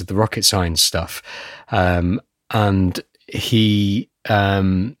in terms of the rocket science stuff, and he.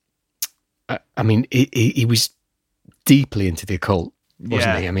 I mean, he was deeply into the occult.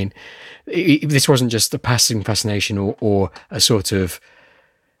 wasn't he? I mean, this wasn't just a passing fascination or a sort of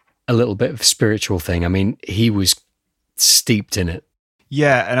a little bit of spiritual thing. I mean, he was steeped in it.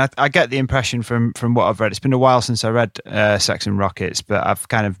 Yeah, and I get the impression from what I've read. It's been a while since I read Sex and Rockets, but I've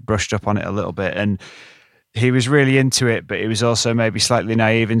kind of brushed up on it a little bit. And he was really into it, but he was also maybe slightly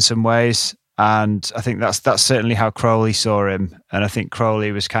naive in some ways. And I think that's certainly how Crowley saw him. And I think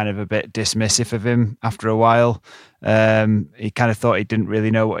Crowley was kind of a bit dismissive of him after a while. He kind of thought he didn't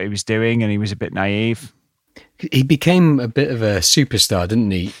really know what he was doing, and he was a bit naive. He became a bit of a superstar,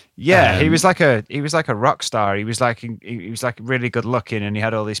 didn't he? Yeah, he was like a rock star. He was like really good looking, and he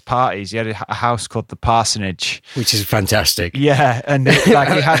had all these parties. He had a house called the Parsonage, which is fantastic. Yeah, and he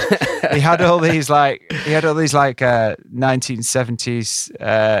had all these 1970s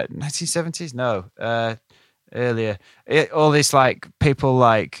earlier. All these like people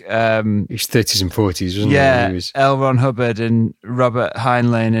like his 30s and 40s, wasn't yeah, he? Was... L. Ron Hubbard and Robert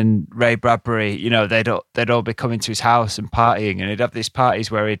Heinlein and Ray Bradbury. You know, they'd all be coming to his house and partying, and he'd have these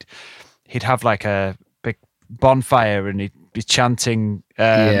parties where he'd have like a big bonfire, and he'd be chanting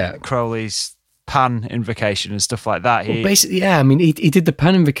Crowley's Pan invocation and stuff like that. Well, basically, yeah. I mean, he did the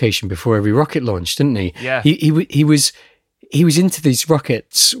Pan invocation before every rocket launched, didn't he? Yeah. He was into these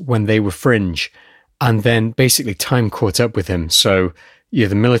rockets when they were fringe. And then basically time caught up with him. So, yeah,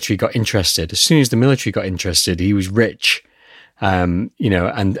 the military got interested. As soon as the military got interested, he was rich, and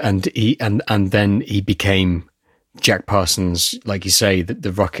then he became Jack Parsons, like you say,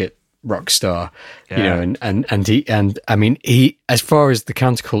 the rock star, yeah. He, as far as the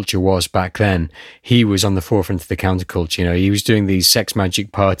counterculture was back then, he was on the forefront of the counterculture. He was doing these sex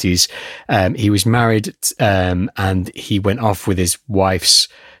magic parties. He was married, and he went off with his wife's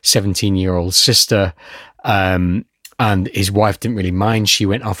 17-year-old sister, and his wife didn't really mind. She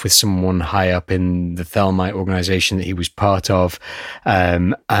went off with someone high up in the Thelmite organization that he was part of.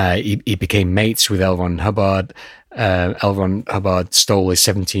 He became mates with L. Ron Hubbard. L. Ron Hubbard stole his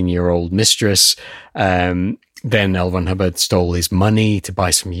 17-year-old mistress. Then L. Ron Hubbard stole his money to buy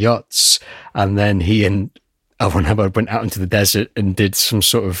some yachts. And then he and L. Ron Hubbard went out into the desert and did some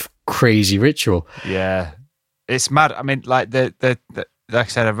sort of crazy ritual. Yeah. It's mad. I mean, like like I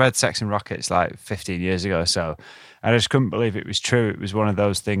said, I've read Sex and Rockets like 15 years ago or so. I just couldn't believe it was true. It was one of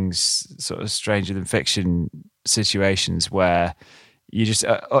those things, sort of stranger than fiction situations where you just,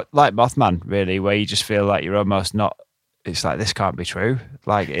 like Mothman, really, where you just feel like you're almost not, it's like, this can't be true.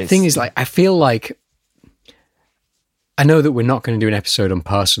 Like, the thing is, like, I feel like, I know that we're not going to do an episode on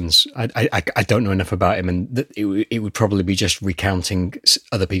Parsons. I don't know enough about him, and it would probably be just recounting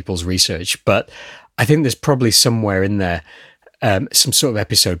other people's research. But I think there's probably somewhere in there some sort of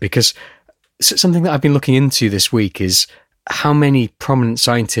episode, because something that I've been looking into this week is how many prominent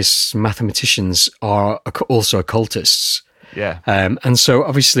scientists, mathematicians are also occultists. Yeah. And so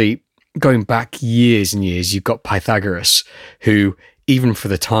obviously going back years and years, you've got Pythagoras, who even for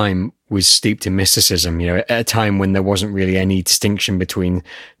the time was steeped in mysticism, at a time when there wasn't really any distinction between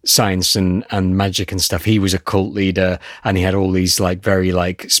science and magic and stuff. He was a cult leader, and he had all these very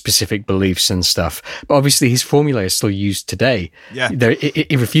specific beliefs and stuff. But obviously his formula is still used today. Yeah. They're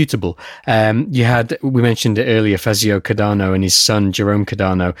irrefutable. We mentioned it earlier, Fazio Cardano and his son, Jerome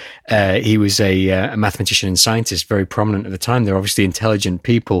Cardano. He was a mathematician and scientist, very prominent at the time. They're obviously intelligent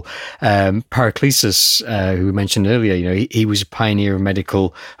people. Paracelsus, who we mentioned earlier, he was a pioneer of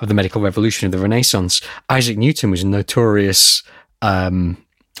the medical revolution of the Renaissance. Isaac Newton was a notorious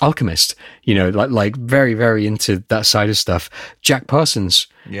alchemist, very, very into that side of stuff. Jack Parsons,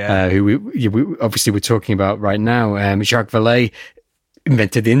 who we obviously we're talking about right now, Jacques Vallée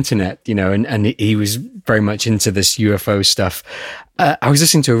invented the internet, and he was very much into this UFO stuff. I was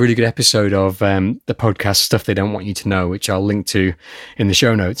listening to a really good episode of the podcast Stuff They Don't Want You to Know, which I'll link to in the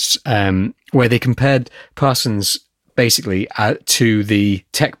show notes, where they compared Parsons basically to the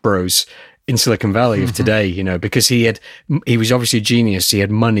tech bros in Silicon Valley of today, because he was obviously a genius. He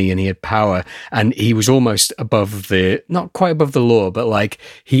had money and he had power, and he was almost not quite above the law, but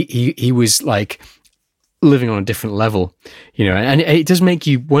he was living on a different level, and it does make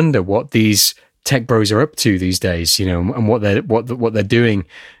you wonder what these tech bros are up to these days, and what they're doing,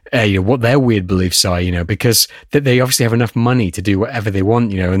 what their weird beliefs are, because they obviously have enough money to do whatever they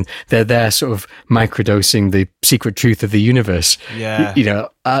want, and they're there sort of microdosing the secret truth of the universe. Yeah.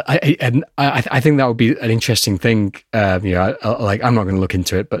 I think that would be an interesting thing. I'm not going to look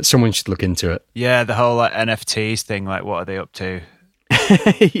into it, but someone should look into it. Yeah. The whole NFTs thing, what are they up to?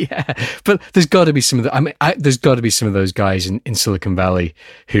 Yeah, but there's got to be some of there's got to be some of those guys in Silicon Valley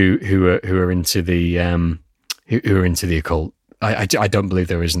who are into the who are into the occult. I don't believe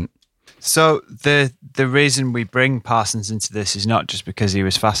there isn't. So the reason we bring Parsons into this is not just because he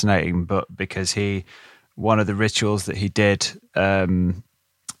was fascinating, but because one of the rituals that he did in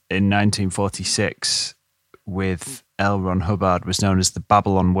 1946 with L. Ron Hubbard was known as the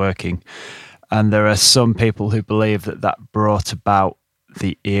Babylon working. And there are some people who believe that brought about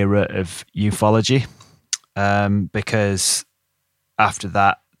the era of ufology, because after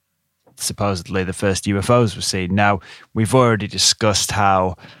that, supposedly the first UFOs were seen. Now, we've already discussed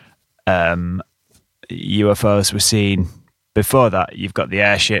how UFOs were seen before that. You've got the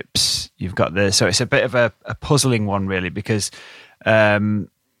airships, so it's a bit of a puzzling one, really, because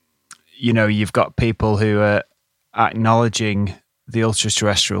you've got people who are acknowledging the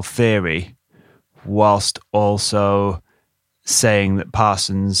ultra-terrestrial theory whilst also saying that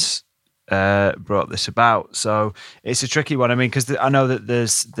Parsons brought this about. So it's a tricky one. I mean, because I know that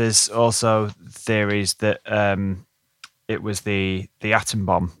there's also theories that it was the atom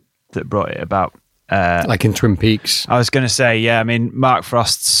bomb that brought it about. Like in Twin Peaks. I was going to say, yeah. I mean, Mark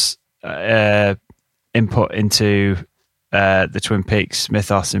Frost's input into the Twin Peaks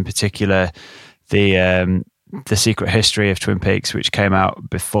mythos, in particular, the Secret History of Twin Peaks, which came out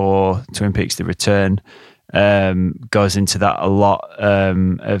before Twin Peaks: The Return, goes into that a lot.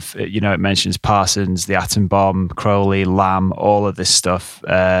 It mentions Parsons, the atom bomb, Crowley, Lamb, all of this stuff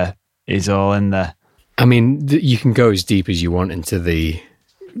is all in there. I mean, you can go as deep as you want into the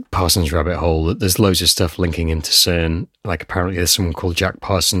Parsons rabbit hole. There's loads of stuff linking him to CERN. Like, apparently there's someone called Jack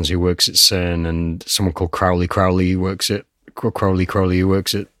Parsons who works at CERN, and someone called Crowley who works at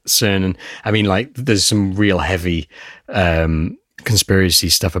CERN. And I mean, like, there's some real heavy conspiracy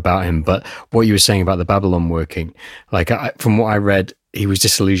stuff about him. But what you were saying about the Babylon working, like, from what I read, he was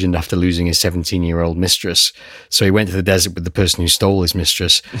disillusioned after losing his 17-year-old mistress. So he went to the desert with the person who stole his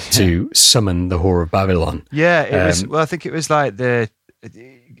mistress to summon the Whore of Babylon. Yeah, it was. Well, I think it was like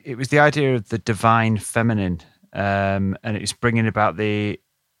it was the idea of the divine feminine, and it was bringing about the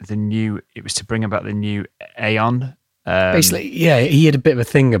new. It was to bring about the new aeon. Basically, yeah, he had a bit of a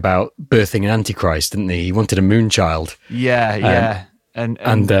thing about birthing an antichrist, didn't he? He wanted a moon child. Yeah. And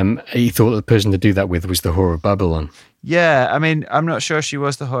he thought the person to do that with was the Whore of Babylon. Yeah, I mean, I'm not sure she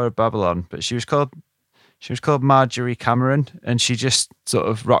was the Whore of Babylon, but she was called Marjorie Cameron, and she just sort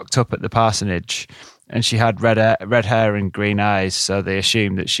of rocked up at the parsonage, and she had red hair and green eyes, so they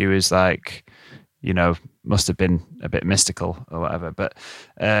assumed that she was like, must have been a bit mystical or whatever. But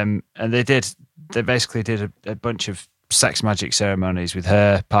and they basically did a bunch of sex magic ceremonies with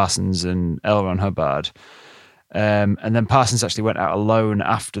her, Parsons, and L. Ron Hubbard. And then Parsons actually went out alone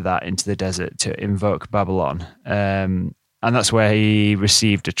after that into the desert to invoke Babylon. And that's where he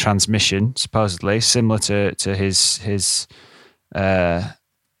received a transmission, supposedly, similar to his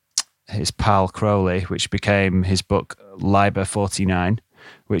pal Crowley, which became his book Liber 49,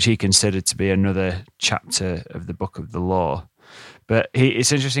 which he considered to be another chapter of the Book of the Law. But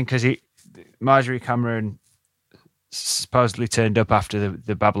it's interesting because Marjorie Cameron supposedly turned up after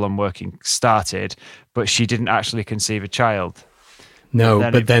the Babylon working started, but she didn't actually conceive a child.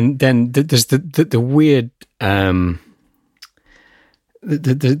 No, but then there's the weird.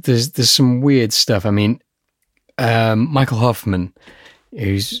 There's some weird stuff. I mean, Michael Hoffman,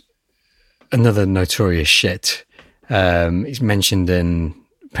 who's another notorious shit. He's mentioned in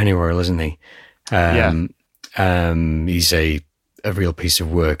Pennyroyal, isn't he? Yeah. He's a real piece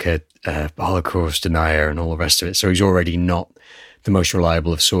of work, a Holocaust denier and all the rest of it. So he's already not the most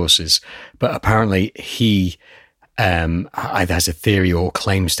reliable of sources. But apparently he either has a theory or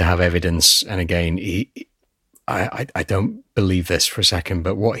claims to have evidence. And again, I don't believe this for a second,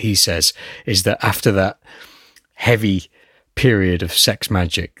 but what he says is that after that heavy period of sex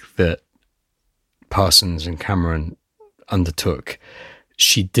magic that Parsons and Cameron undertook,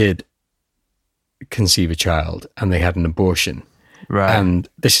 she did conceive a child and they had an abortion. Right. And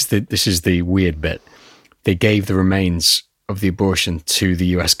this is the weird bit. They gave the remains of the abortion to the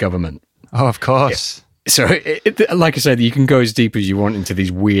US government. Oh, of course. So, like I said, you can go as deep as you want into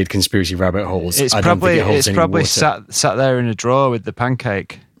these weird conspiracy rabbit holes. It's I don't think it holds it's probably water. sat there in a drawer with the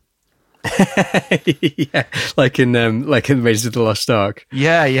pancake. Yeah, like in Raiders of the Lost Ark.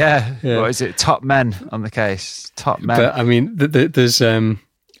 Yeah. What is it? Top men on the case. Top men. But I mean, there's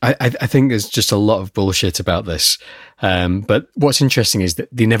I think there's just a lot of bullshit about this. But what's interesting is that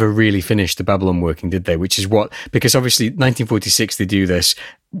they never really finished the Babylon working, did they? Which is because obviously 1946 they do this.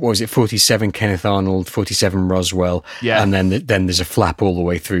 What was it? 47 Kenneth Arnold, 47 Roswell, yeah, and then there's a flap all the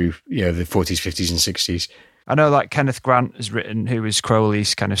way through, the 40s, 50s, and 60s. I know, like Kenneth Grant has written, who was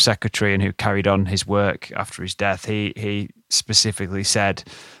Crowley's kind of secretary and who carried on his work after his death. He specifically said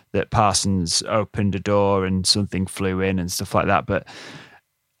that Parsons opened a door and something flew in and stuff like that. But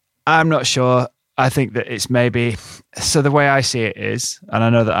I'm not sure. I think that it's maybe, so the way I see it is, and I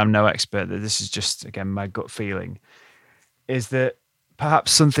know that I'm no expert, that this is just, again, my gut feeling, is that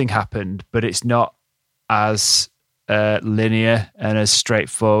perhaps something happened, but it's not as linear and as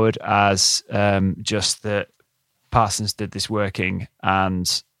straightforward as just that Parsons did this working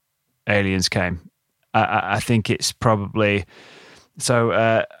and aliens came. I think it's probably,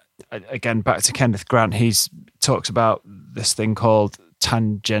 so again, back to Kenneth Grant, he's talks about this thing called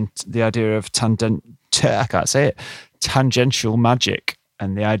the idea of tangential magic,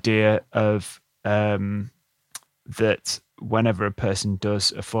 and the idea of that whenever a person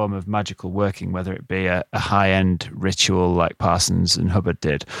does a form of magical working, whether it be a high-end ritual like Parsons and Hubbard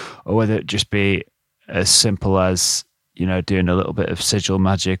did, or whether it just be as simple as, doing a little bit of sigil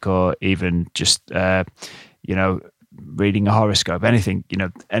magic, or even just, reading a horoscope, anything,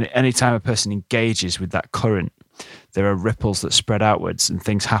 any time a person engages with that current, there are ripples that spread outwards and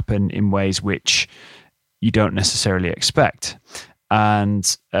things happen in ways which you don't necessarily expect. And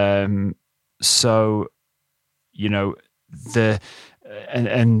so,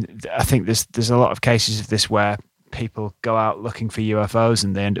 and I think there's a lot of cases of this where people go out looking for UFOs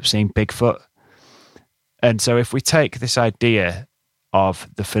and they end up seeing Bigfoot. And so if we take this idea of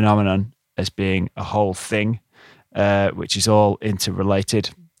the phenomenon as being a whole thing, which is all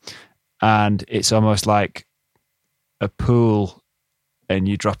interrelated, and it's almost like a pool, and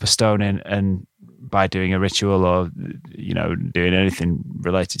you drop a stone in, and by doing a ritual or doing anything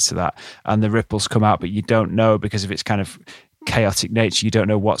related to that, and the ripples come out, but you don't know, because of its kind of chaotic nature, you don't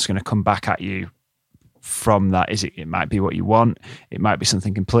know what's going to come back at you from that. It might be what you want, it might be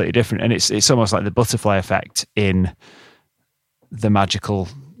something completely different, and it's almost like the butterfly effect in the magical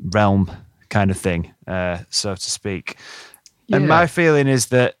realm kind of thing, so to speak. Yeah. And my feeling is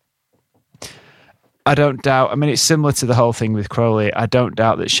that I don't doubt, it's similar to the whole thing with Crowley. I don't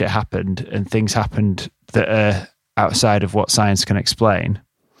doubt that shit happened and things happened that are outside of what science can explain,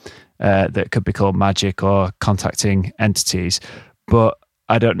 that could be called magic or contacting entities. But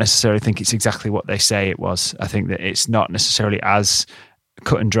I don't necessarily think it's exactly what they say it was. I think that it's not necessarily as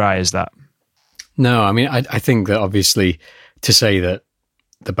cut and dry as that. No, I think that obviously to say that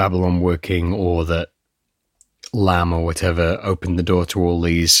the Babylon working or that Lamb or whatever opened the door to all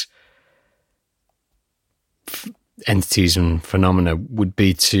these entities and phenomena would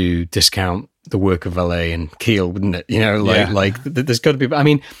be to discount the work of Vallée and Keel, wouldn't it? There's got to be,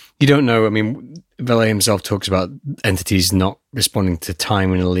 you don't know. Vallée himself talks about entities not responding to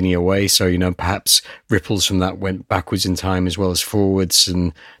time in a linear way. So, perhaps ripples from that went backwards in time as well as forwards,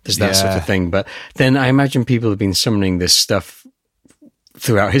 and there's that sort of thing. But then I imagine people have been summoning this stuff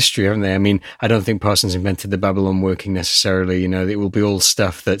throughout history, haven't they? I don't think Parsons invented the Babylon working necessarily. It will be all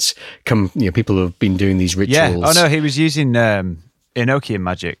stuff that's come, people have been doing these rituals. Yeah. Oh no, he was using Enochian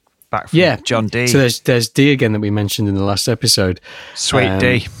magic back from John Dee. So there's Dee again that we mentioned in the last episode. Sweet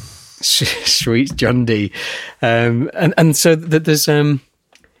Dee. Sweet John Dee. And so there's,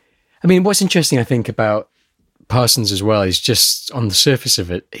 what's interesting, I think, about Parsons as well is just on the surface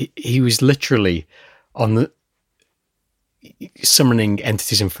of it, he was literally on the summoning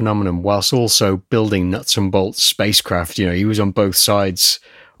entities and phenomenon whilst also building nuts and bolts spacecraft. He was on both sides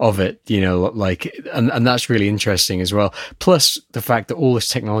of it, and that's really interesting as well. Plus the fact that all this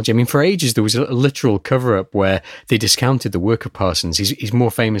technology, for ages there was a literal cover-up where they discounted the work of Parsons. He's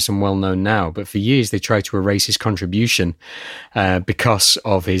more famous and well-known now, but for years they tried to erase his contribution because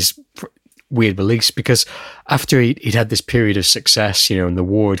of his weird beliefs, because after he'd had this period of success, and the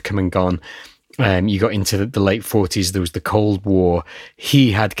war had come and gone, you got into the late 40s, there was the Cold War.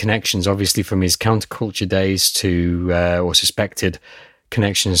 He had connections, obviously, from his counterculture days to, or suspected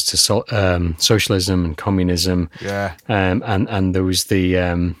connections to socialism and communism. Yeah. And there was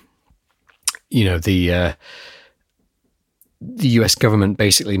the US government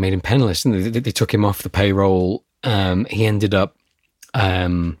basically made him penniless, and they took him off the payroll. He ended up,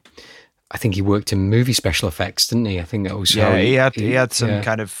 I think he worked in movie special effects, didn't he? I think that was he had some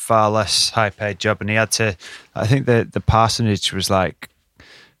kind of far less high paid job, and he had to. I think the parsonage was like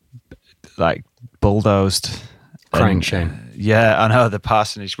bulldozed. Crying shame. Yeah, I know, the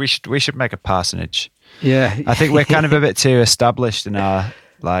parsonage. We should make a parsonage. Yeah, I think we're kind of a bit too established in our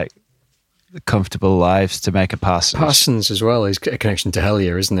comfortable lives to make a parsonage. Parsons as well is a connection to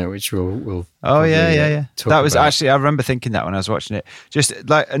Hellier, isn't it? Which we'll yeah. That was actually, I remember thinking that when I was watching it. Just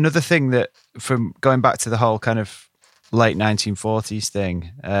like another thing that, from going back to the whole kind of late 1940s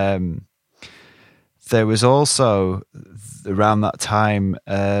thing, there was also around that time,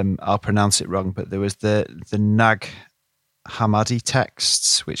 I'll pronounce it wrong, but there was the Nag Hammadi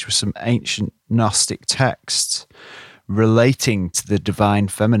texts, which were some ancient Gnostic texts relating to the divine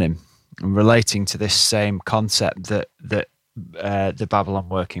feminine and relating to this same concept that the Babylon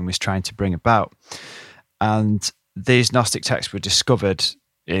working was trying to bring about. And these Gnostic texts were discovered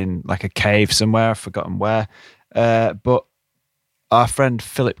in like a cave somewhere, I've forgotten where, but our friend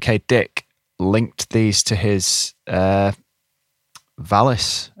Philip K. Dick linked these to his VYS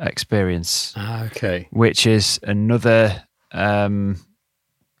experience. Okay. Which is another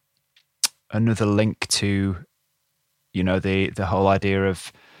link to, the whole idea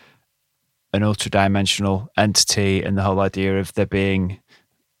of an ultra-dimensional entity and the whole idea of there being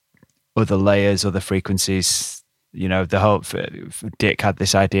other layers, other frequencies. The whole Dick had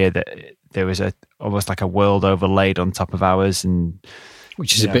this idea that there was almost like a world overlaid on top of ours, and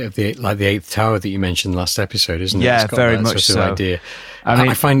which is a bit of the eighth tower that you mentioned last episode, isn't it? Yeah, very much so. Idea.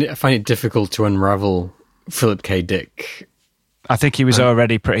 I find it difficult to unravel Philip K. Dick. I think he was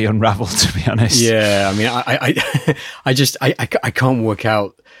already pretty unraveled, to be honest. Yeah, I mean, I can't work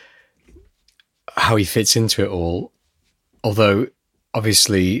out how he fits into it all. Although,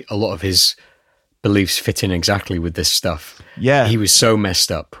 obviously, a lot of his beliefs fit in exactly with this stuff. Yeah, he was so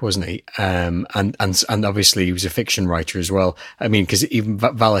messed up, wasn't he? And obviously, he was a fiction writer as well. I mean, because even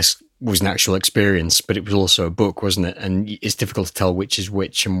VYS was an actual experience, but it was also a book, wasn't it? And it's difficult to tell which is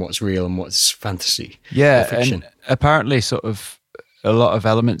which and what's real and what's fantasy. Yeah, and apparently sort of a lot of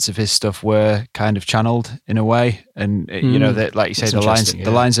elements of his stuff were kind of channeled in a way. And, that, like you say,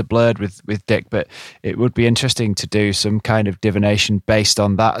 the lines are blurred with Dick, but it would be interesting to do some kind of divination based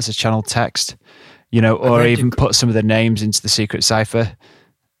on that as a channeled text, or even put some of the names into the secret cipher.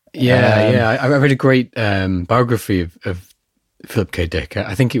 Yeah, I read a great biography of Philip K. Dick.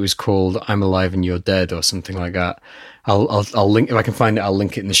 I think it was called "I'm Alive and You're Dead" or something like that. I'll link, if I can find it, I'll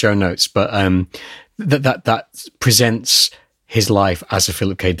link it in the show notes. But that presents his life as a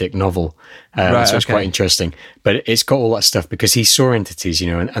Philip K. Dick novel, so it's quite interesting. But it's got all that stuff because he saw entities,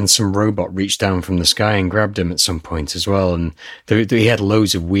 and some robot reached down from the sky and grabbed him at some point as well. And he had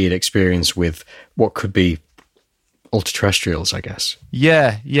loads of weird experience with what could be ultraterrestrials, I guess.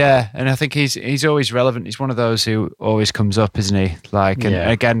 Yeah, and I think he's always relevant. He's one of those who always comes up, isn't he? Like, and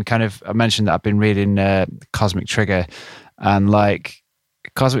again, kind of, I mentioned that I've been reading Cosmic Trigger, and like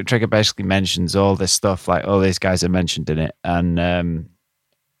Cosmic Trigger basically mentions all this stuff, like all these guys are mentioned in it, and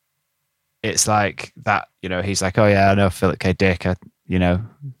it's like that. He's like, oh yeah, I know Philip K. Dick. I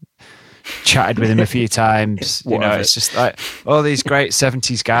chatted with him a few times. It's just like all these great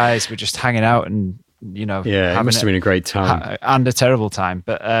 70s guys were just hanging out and. It must have been a great time and a terrible time.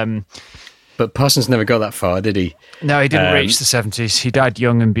 But Parsons never got that far, did he? No, he didn't reach the 70s. He died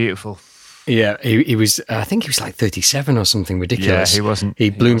young and beautiful. Yeah, he was. I think he was like 37 or something ridiculous. Yeah, he wasn't.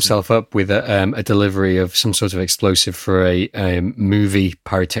 He blew himself up with a delivery of some sort of explosive for a movie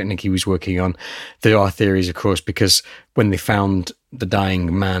pyrotechnic he was working on. There are theories, of course, because when they found the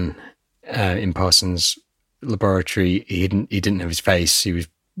dying man in Parsons' laboratory, he didn't have his face. He was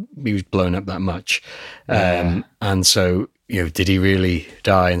blown up that much, and so did he really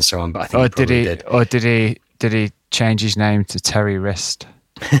die and so on? But I think he probably did. Or did he change his name to Terry Wrist?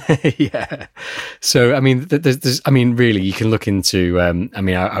 Yeah. So I mean, there's really, you can look into. I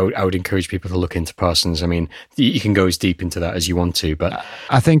would encourage people to look into Parsons. I mean, you can go as deep into that as you want to, but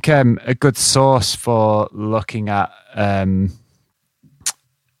I think a good source for looking at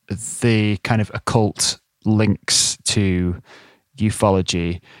the kind of occult links to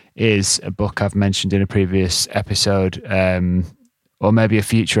ufology is a book I've mentioned in a previous episode, or maybe a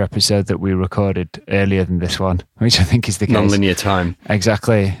future episode that we recorded earlier than this one, which I think is the case. Nonlinear time.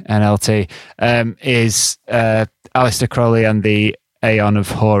 Exactly, NLT, is Aleister Crowley and the Aeon of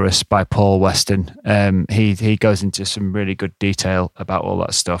Horus by Paul Weston. He goes into some really good detail about all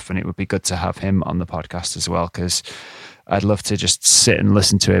that stuff, and it would be good to have him on the podcast as well, because I'd love to just sit and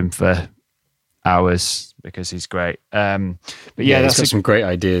listen to him for hours because he's great. But yeah, he's got some great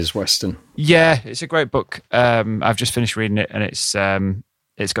ideas, Weston. Yeah, it's a great book. I've just finished reading it, and it's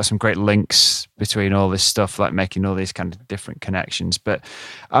got some great links between all this stuff, like making all these kind of different connections. But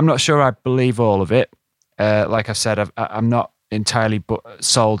I'm not sure I believe all of it. Like I said, I'm not entirely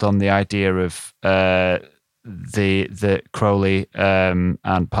sold on the idea of the Crowley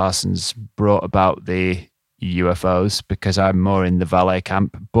and Parsons brought about the UFOs, because I'm more in the valet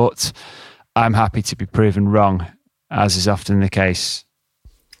camp, but I'm happy to be proven wrong, as is often the case.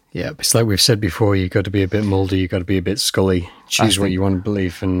 Yeah, it's like we've said before, you've got to be a bit mouldy, you've got to be a bit Scully, choose what you want to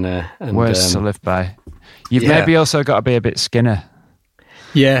believe, and words to live by. You've maybe also got to be a bit Skinner.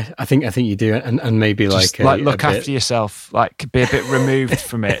 Yeah, I think you do, and maybe just look after yourself, like be a bit removed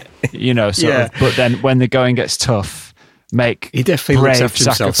from it, sort of. But then when the going gets tough, make He definitely brave looks after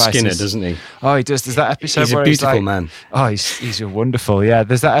himself, sacrifices. Skinner, doesn't he? Oh, he does. There's that episode He's a where beautiful he's like, man. oh, he's a wonderful. Yeah,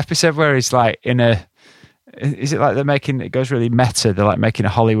 there's that episode where he's like in a. Is it like they're making? It goes really meta. They're like making a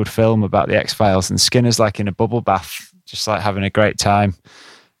Hollywood film about the X-Files, and Skinner's like in a bubble bath, just like having a great time.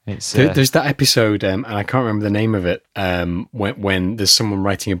 It's There's that episode, and I can't remember the name of it. When there's someone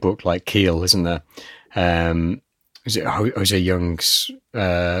writing a book like Keel, isn't there? Is it Jose Young's?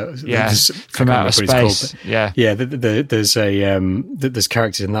 From Outer Space. Yeah. There's there's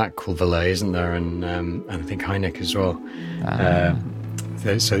characters in that called Valet, isn't there? And I think Hynek as well.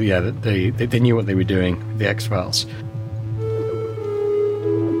 So yeah, they knew what they were doing with the X-Files.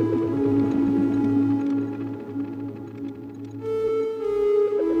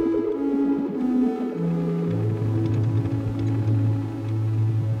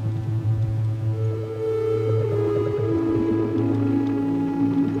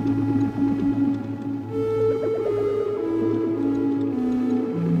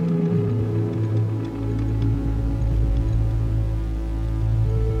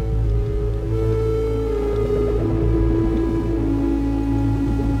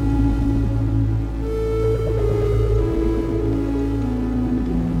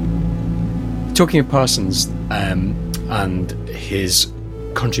 Talking of Parsons and his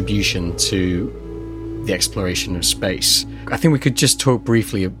contribution to the exploration of space, I think we could just talk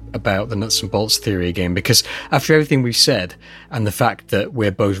briefly about the nuts and bolts theory again, because after everything we've said and the fact that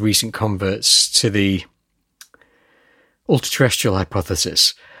we're both recent converts to the ultraterrestrial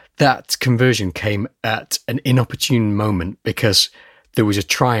hypothesis, that conversion came at an inopportune moment because there was a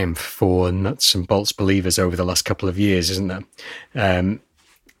triumph for nuts and bolts believers over the last couple of years, isn't there?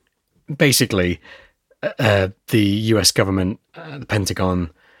 Basically, the US government, the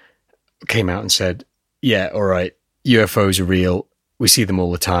Pentagon, came out and said, yeah, all right, UFOs are real. We see them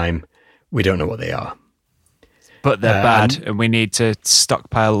all the time. We don't know what they are. But they're bad, and we need to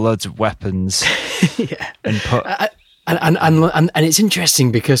stockpile loads of weapons. Yeah. And put... And it's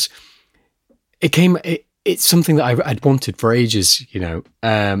interesting because it's something that I'd wanted for ages,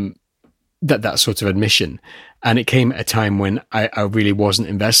 that sort of admission. And it came at a time when I really wasn't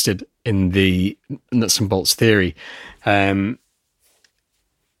invested in the nuts and bolts theory. But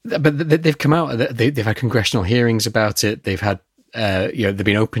they've come out, they've had congressional hearings about it. They've had, there've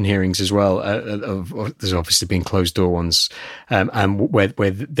been open hearings as well. There's obviously been closed door ones, and where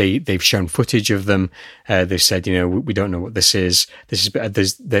they've shown footage of them. They've said, we don't know what this is.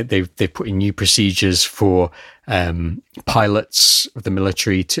 They've put in new procedures for pilots of the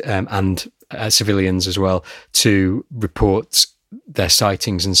military and civilians as well to report their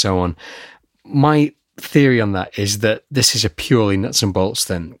sightings and so on. My theory on that is that this is a purely nuts and bolts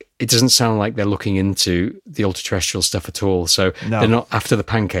thing. It doesn't sound like they're looking into the ultra-terrestrial stuff at all. So They're not after the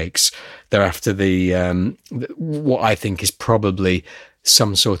pancakes. They're after the what I think is probably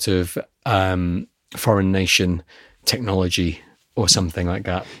some sort of foreign nation technology or something like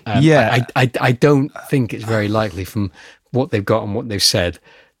that. I don't think it's very likely from what they've got and what they've said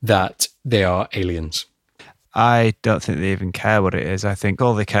that they are aliens. I don't think they even care what it is. I think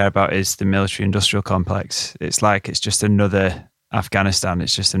all they care about is the military-industrial complex. It's like it's just another Afghanistan.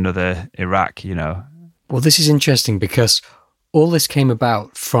 It's just another Iraq, Well, this is interesting because all this came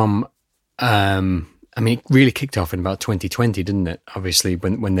about from, it really kicked off in about 2020, didn't it? Obviously,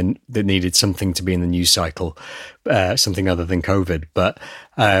 when they needed something to be in the news cycle, something other than COVID. But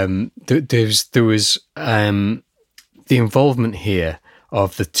there was the involvement here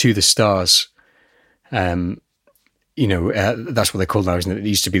of the To the Stars. That's what they call now, isn't it? It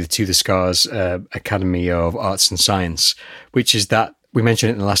used to be the To the Stars Academy of Arts and Science, which is that, we mentioned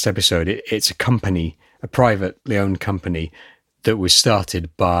it in the last episode, it's a company, a privately owned company that was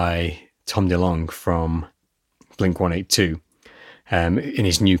started by Tom DeLonge from Blink-182 in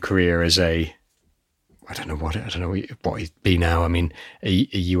his new career as I don't know what he'd be now. A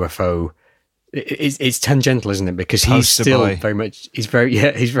UFO. It's tangential, isn't it? Because he's still very much, he's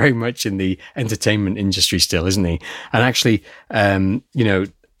very much in the entertainment industry still, isn't he? And actually, there's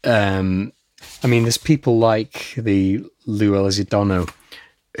people like the Lou Elizondo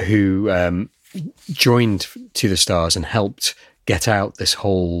who joined To the Stars and helped get out this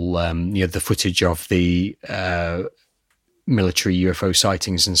whole, the footage of the military UFO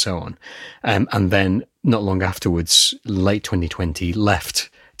sightings and so on. And then not long afterwards, late 2020, left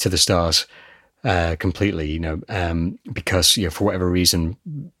To the Stars completely, because for whatever reason,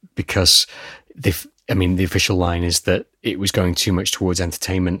 because the official line is that it was going too much towards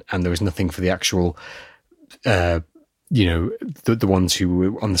entertainment and there was nothing for the actual, the ones who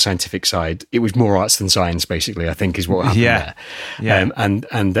were on the scientific side. It was more arts than science, basically, I think is what happened there. Yeah.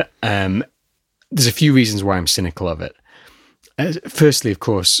 And there's a few reasons why I'm cynical of it. Firstly, of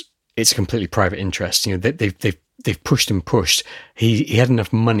course, it's a completely private interest. They've pushed and pushed. He had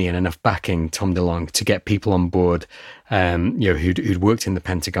enough money and enough backing, Tom DeLonge, to get people on board, who'd worked in the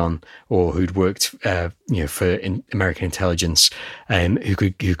Pentagon or who'd worked, for American intelligence,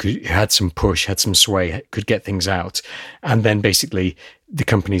 who had some push, had some sway, could get things out, and then basically the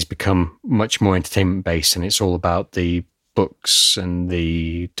company's become much more entertainment based, and it's all about the books and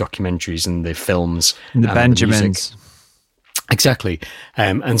the documentaries and the films and the Benjamins. The music. Exactly,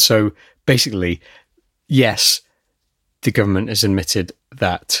 and so basically, yes. The government has admitted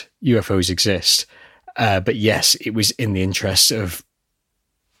that UFOs exist, but yes, it was in the interest of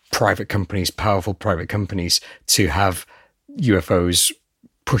private companies, powerful private companies, to have UFOs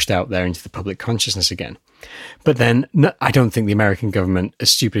pushed out there into the public consciousness again. But then I don't think the American government, as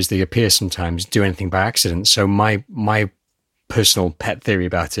stupid as they appear sometimes, do anything by accident. So my personal pet theory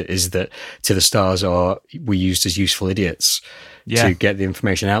about it is that To the Stars were used as useful idiots. To get the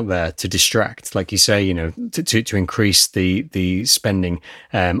information out there, to distract, like you say, to increase the spending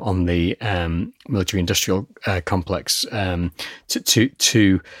on the military-industrial complex. At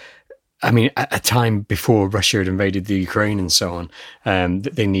a time before Russia had invaded the Ukraine and so on,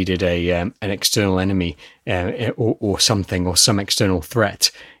 they needed an external enemy or something, or some external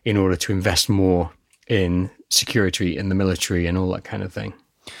threat, in order to invest more in security in the military and all that kind of thing.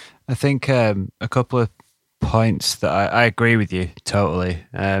 I think a couple of points that I agree with you totally.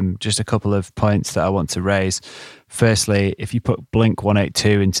 Just a couple of points that I want to raise. Firstly, if you put Blink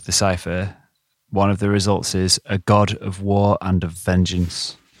 182 into the cipher, one of the results is a god of war and of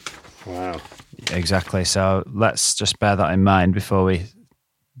vengeance. Wow. Exactly. So let's just bear that in mind before we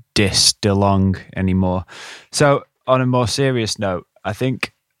diss DeLonge anymore. So on a more serious note, I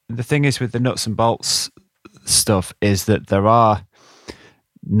think the thing is with the nuts and bolts stuff is that there are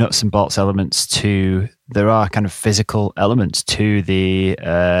nuts and bolts elements there are kind of physical elements to the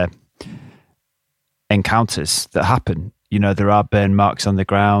encounters that happen. There are burn marks on the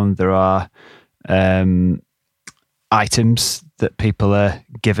ground. There are items that people are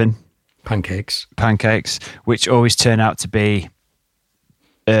given. Pancakes, which always turn out to be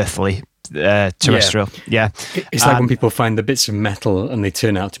earthly, terrestrial. Yeah. It's like when people find the bits of metal and they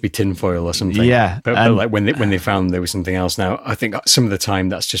turn out to be tinfoil or something. Yeah. But like when they found there was something else. Now, I think some of the time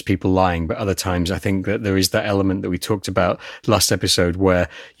that's just people lying, but other times I think that there is that element that we talked about last episode where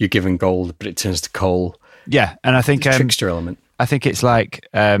you're given gold, but it turns to coal. Yeah. And I think... trickster element. I think it's like,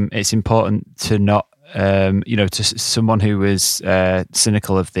 it's important to not, to someone who was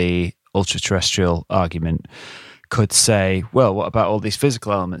cynical of the ultra-terrestrial argument could say, well, what about all these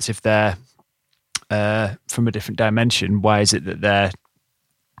physical elements? If they're from a different dimension, why is it that they're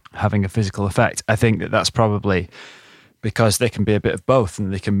having a physical effect? I think that that's probably because they can be a bit of both,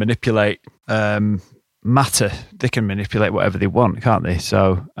 and they can manipulate matter. They can manipulate whatever they want, can't they?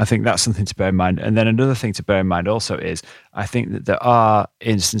 So I think that's something to bear in mind. And then another thing to bear in mind also is I think that there are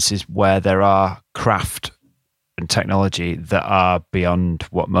instances where there are craft and technology that are beyond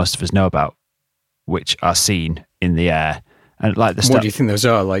what most of us know about, which are seen in the air. And like the what do you think those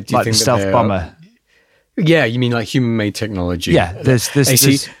are? Like, do you think the stealth bomber? Yeah, you mean like human-made technology? Yeah, there's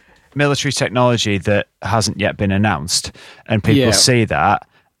military technology that hasn't yet been announced, and people see that,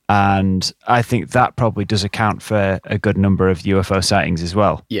 and I think that probably does account for a good number of UFO sightings as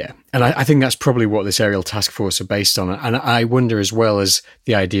well. Yeah, and I think that's probably what this aerial task force are based on. And I wonder, as well as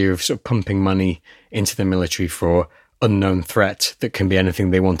the idea of sort of pumping money into the military for unknown threat that can be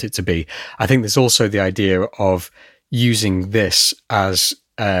anything they want it to be, I think there's also the idea of using this as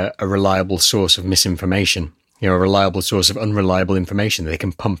a reliable source of misinformation, a reliable source of unreliable information that they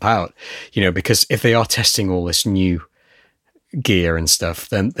can pump out, because if they are testing all this new gear and stuff,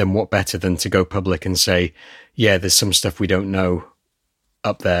 then what better than to go public and say, yeah, there's some stuff we don't know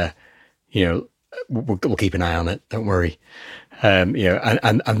up there, we'll keep an eye on it, don't worry. And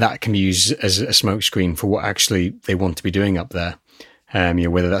that can be used as a smokescreen for what actually they want to be doing up there.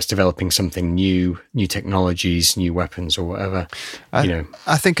 Whether that's developing something new technologies, new weapons, or whatever. I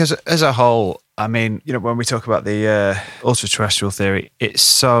think as a whole, I mean, when we talk about the ultra-terrestrial theory, it's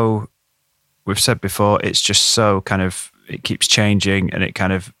so, we've said before, it's just so kind of, it keeps changing, and it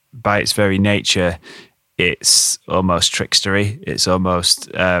kind of, by its very nature, it's almost trickstery. It's almost,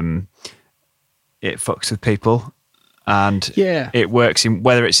 it fucks with people. And it works in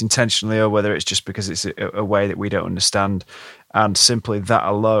whether it's intentionally or whether it's just because it's a way that we don't understand. And simply that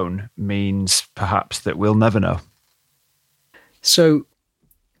alone means perhaps that we'll never know. So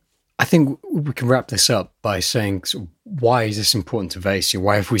I think we can wrap this up by saying, why is this important to VYS?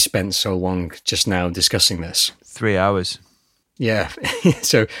 Why have we spent so long just now discussing this? 3 hours. Yeah.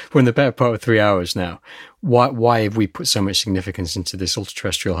 So we're in the better part of 3 hours now. why have we put so much significance into this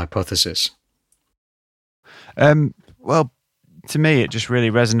ultra-terrestrial hypothesis? Well, to me, it just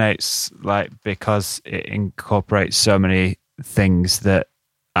really resonates, because it incorporates so many things that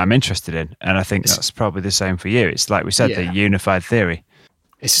I'm interested in, and I think that's probably the same for you. It's like we said, the unified theory.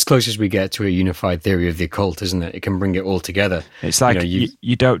 It's as close as we get to a unified theory of the occult, isn't it? It can bring it all together. It's like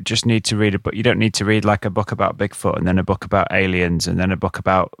you don't just need to read a book. You don't need to read like a book about Bigfoot and then a book about aliens and then a book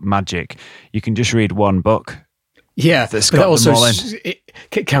about magic. You can just read one book. Yeah, but that also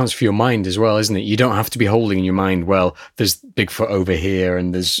it counts for your mind as well, isn't it? You don't have to be holding in your mind, well, there's Bigfoot over here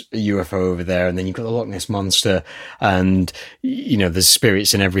and there's a UFO over there, and then you've got the Loch Ness Monster, and there's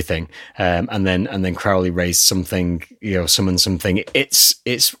spirits and everything. And then Crowley raised something, summoned something.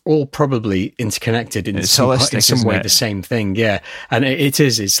 It's all probably interconnected in some way, the same thing. Yeah, and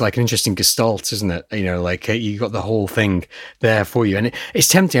it's like an interesting gestalt, isn't it? You got the whole thing there for you, and it's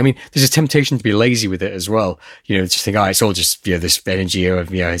tempting. I mean, there's a temptation to be lazy with it as well. Just think, it's all just this energy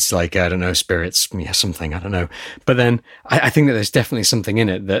of it's like, I don't know, spirits, something, I don't know. But then I think that there's definitely something in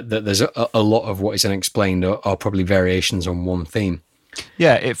it, that there's a lot of what is unexplained are probably variations on one theme.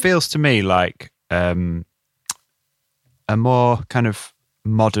 Yeah, it feels to me like a more kind of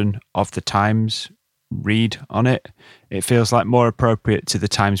modern of the times read on it. It feels like more appropriate to the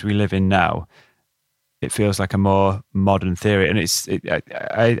times we live in now. It feels like a more modern theory, and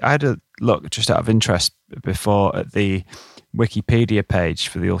I had a look just out of interest before at the Wikipedia page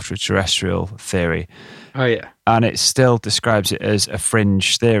for the ultra-terrestrial theory. Oh yeah, and it still describes it as a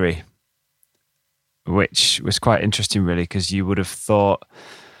fringe theory, which was quite interesting, really, because you would have thought.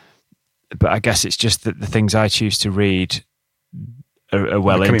 But I guess it's just that the things I choose to read are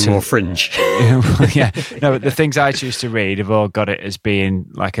well becoming into more fringe. Yeah, no, but the things I choose to read have all got it as being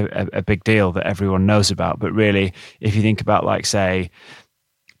like a big deal that everyone knows about. But really, if you think about, like, say,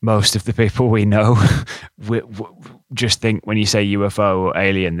 most of the people we know, we just think when you say UFO or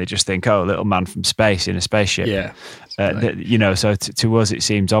alien, they just think, oh, little man from space in a spaceship. Yeah, so to us it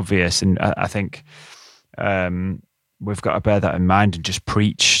seems obvious, and I think we've got to bear that in mind and just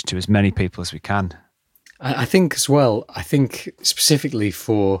preach to as many people as we can. I think as well, specifically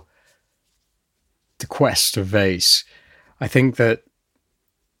for the quest of VYS, I think that,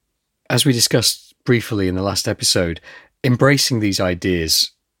 as we discussed briefly in the last episode, embracing these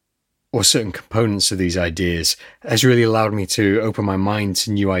ideas or certain components of these ideas has really allowed me to open my mind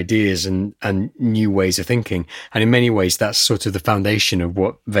to new ideas and new ways of thinking. And in many ways, that's sort of the foundation of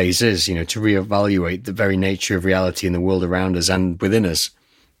what VYS is, to reevaluate the very nature of reality in the world around us and within us.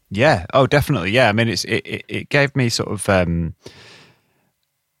 Yeah. Oh, definitely. Yeah. I mean, it gave me sort of,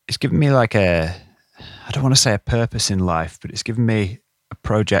 it's given me like I don't want to say a purpose in life, but it's given me a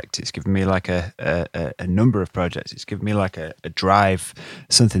project. It's given me like a number of projects. It's given me like a drive,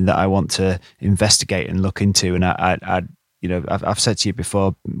 something that I want to investigate and look into. And I've said to you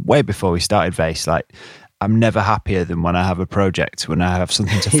before, way before we started VYS, like, I'm never happier than when I have a project, when I have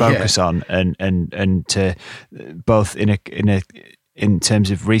something to focus on, and to both in terms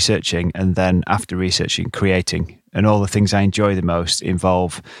of researching and then after researching, creating. And all the things I enjoy the most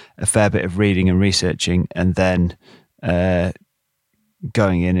involve a fair bit of reading and researching, and then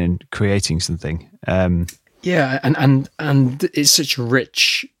going in and creating something. Yeah, and it's such a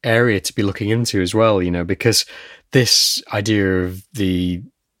rich area to be looking into as well, because this idea of the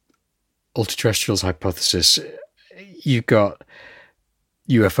ultra-terrestrials hypothesis, you've got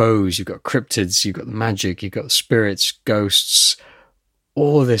UFOs, you've got cryptids, you've got the magic, you've got spirits, ghosts,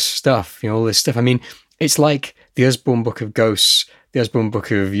 all this stuff, I mean, it's like the Usborne Book of Ghosts, the Usborne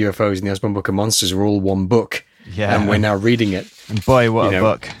Book of UFOs, and the Usborne Book of Monsters are all one book. Yeah. And we're now reading it. And boy, what a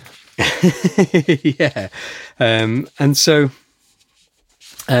book. Yeah. And so,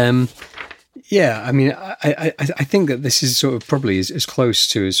 yeah, I mean, I think that this is sort of probably as close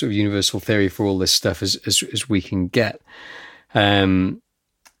to a sort of universal theory for all this stuff as we can get. And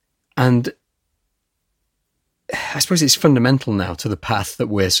I suppose it's fundamental now to the path that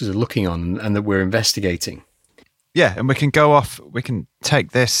we're sort of looking on and that we're investigating. Yeah, and we can go off, we can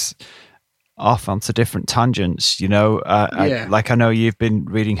take this off onto different tangents, I know you've been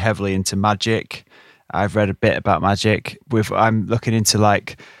reading heavily into magic. I've read a bit about magic. I'm looking into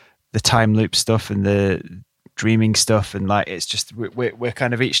like the time loop stuff and the dreaming stuff, and like it's just we're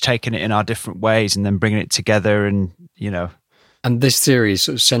kind of each taking it in our different ways and then bringing it together, and And this theory is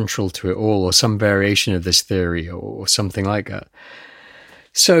sort of central to it all, or some variation of this theory, or something like that.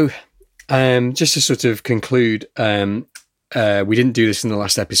 So, just to sort of conclude, we didn't do this in the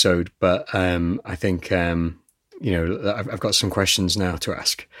last episode, but I think I've got some questions now to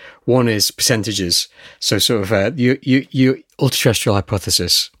ask. One is percentages. So, sort of, your ultra-terrestrial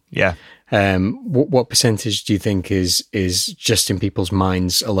hypothesis. Yeah. What percentage do you think is just in people's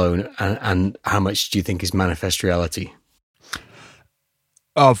minds alone, and how much do you think is manifest reality?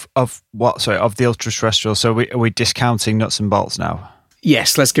 Of what? Sorry, of the ultra-terrestrial. So are we discounting nuts and bolts now?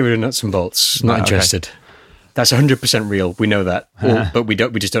 Yes, let's get rid of nuts and bolts. Not interested. Okay. That's 100% real. We know that, but we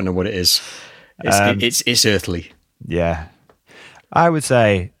just don't know what it is. It's earthly. Yeah, I would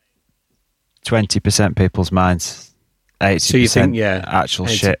say 20% people's minds, 80%. So you think, actual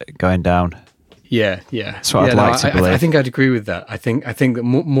 80. Shit going down. Yeah. That's what I'd like to believe. I think I'd agree with that. I think that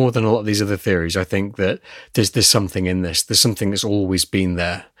more than a lot of these other theories, I think that there's something in this. There's something that's always been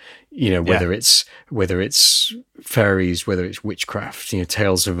there. Whether it's fairies, whether it's witchcraft,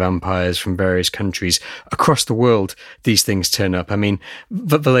 tales of vampires from various countries across the world, these things turn up. I mean,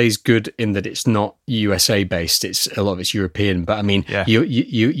 Valet's good in that it's not USA based; it's a lot of it's European. But I mean,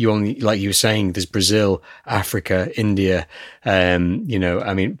 you only, like you were saying, there's Brazil, Africa, India. I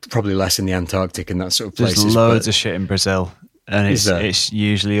mean, probably less in the Antarctic and that sort of places. There's loads of shit in Brazil, and it's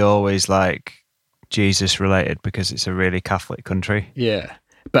usually always like Jesus related because it's a really Catholic country. Yeah.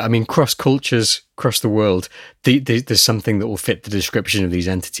 But I mean, cross cultures, across the world, there's something that will fit the description of these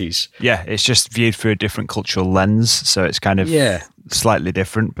entities. Yeah, it's just viewed through a different cultural lens, so it's kind of slightly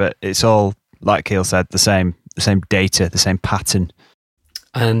different, but it's all, like Keel said, the same data, the same pattern.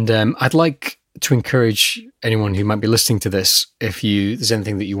 And I'd like to encourage anyone who might be listening to this, if there's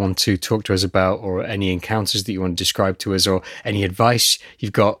anything that you want to talk to us about, or any encounters that you want to describe to us, or any advice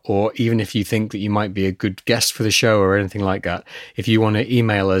you've got, or even if you think that you might be a good guest for the show or anything like that, if you want to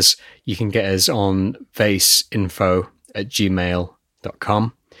email us, you can get us on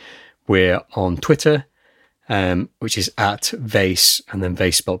vasinfo@gmail.com. We're on Twitter, which is @Vase, and then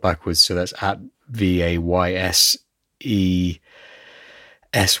Vase spelled backwards, so that's @VAYSESYAV,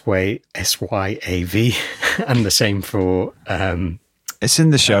 and the same for it's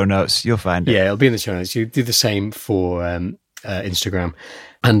in the show notes, you'll find it. Yeah, it'll be in the show notes. You do the same for Instagram.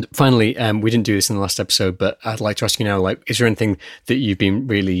 And finally, we didn't do this in the last episode, but I'd like to ask you now, like, is there anything that you've been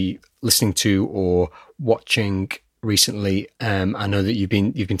really listening to or watching recently? I know that you've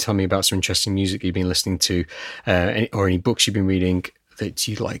been telling me about some interesting music you've been listening to, or any books you've been reading that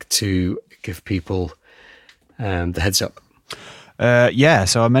you'd like to give people the heads up.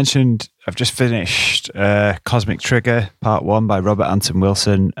 So I mentioned I've just finished Cosmic Trigger Part 1 by Robert Anton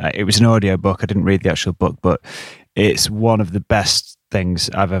Wilson. It was an audio book. I didn't read the actual book, but it's one of the best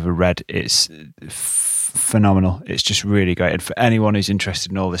things I've ever read. It's phenomenal. It's just really great. And for anyone who's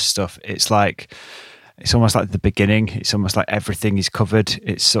interested in all this stuff, it's almost like the beginning. It's almost like everything is covered.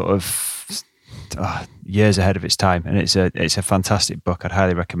 It's sort of years ahead of its time, and it's a fantastic book. I'd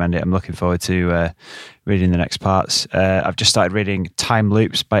highly recommend it. I'm looking forward to reading the next parts. I've just started reading Time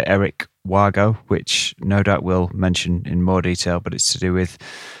Loops by Eric Wargo, which no doubt we'll mention in more detail, but it's to do with,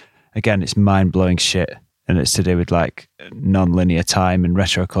 again, it's mind-blowing shit, and it's to do with like non-linear time and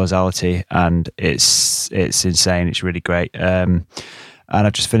retrocausality, and it's insane. It's really great. And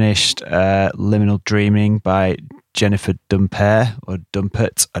I've just finished Liminal Dreaming by Jennifer Dumpert, or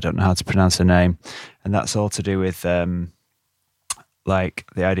Dumpert, I don't know how to pronounce her name, and that's all to do with like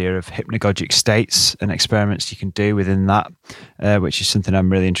the idea of hypnagogic states and experiments you can do within that, which is something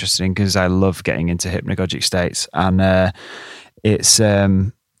I'm really interested in because I love getting into hypnagogic states. And it's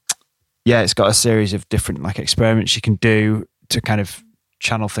got a series of different like experiments you can do to kind of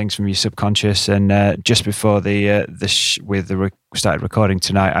channel things from your subconscious. And just before we started recording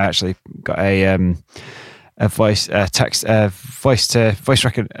tonight, I actually got a voice record.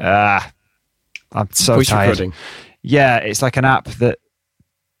 I'm so voice tired. Recording. Yeah, it's like an app that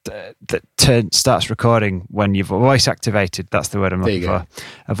starts recording when you've voice activated. That's the word I'm looking for.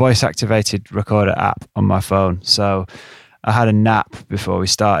 A voice activated recorder app on my phone. So I had a nap before we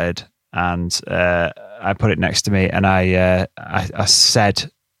started, and I put it next to me, and I said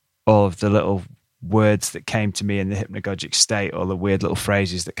all of the little words that came to me in the hypnagogic state, all the weird little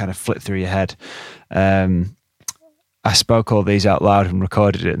phrases that kind of flit through your head. I spoke all these out loud and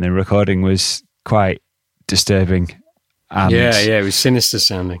recorded it, and the recording was quite disturbing. And it was sinister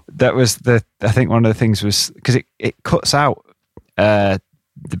sounding. That was I think one of the things was because it cuts out the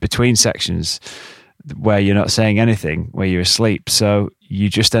between sections where you're not saying anything, where you're asleep. So you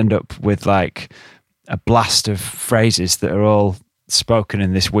just end up with like a blast of phrases that are all spoken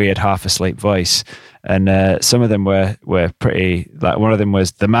in this weird half asleep voice. And some of them were pretty, like one of them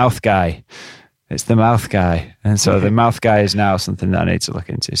was the mouth guy. It's the mouth guy. And so the mouth guy is now something that I need to look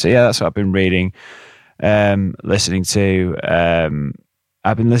into. So yeah, that's what I've been reading, listening to.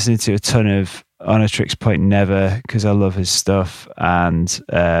 I've been listening to a ton of On a Tricks Point Never, because I love his stuff, and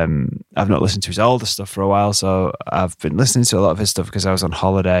I've not listened to his older stuff for a while, so I've been listening to a lot of his stuff because I was on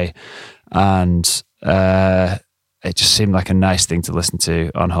holiday, and it just seemed like a nice thing to listen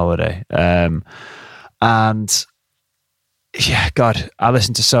to on holiday. And yeah, God, I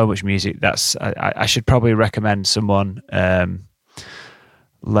listen to so much music. I should probably recommend someone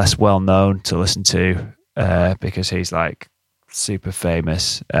less well known to listen to because he's like super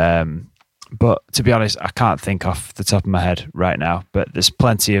famous. But to be honest, I can't think off the top of my head right now. But there's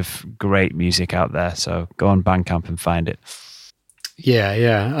plenty of great music out there, so go on Bandcamp and find it.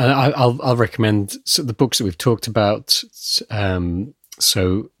 Yeah. I'll recommend the books that we've talked about.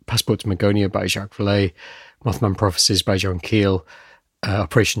 So Passport to Magonia by Jacques Vallée, Mothman Prophecies by John Keel,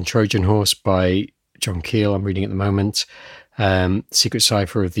 Operation Trojan Horse by John Keel, I'm reading at the moment. Secret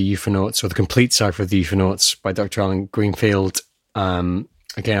Cipher of the UFOnauts, or The Complete Cipher of the UFOnauts by Dr. Alan Greenfield.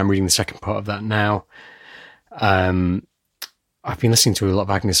 Again, I'm reading the second part of that now. I've been listening to a lot of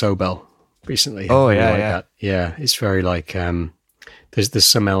Agnes Obel recently. Oh, yeah. Yeah, it's very like, there's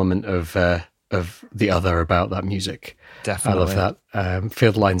some element of the other about that music. Definitely. I love that.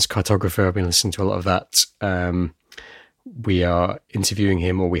 Field Lines Cartographer, I've been listening to a lot of that. We are interviewing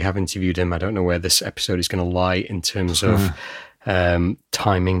him, or we have interviewed him. I don't know where this episode is going to lie in terms of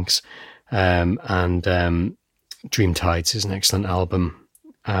timings. And Dream Tides is an excellent album.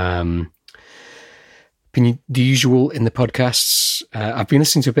 The usual in the podcasts. I've been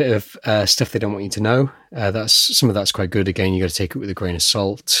listening to a bit of Stuff They Don't Want You to Know. Some of that's quite good. Again, you got to take it with a grain of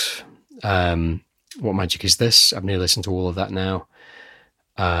salt. What Magic Is This? I've nearly listened to all of that now.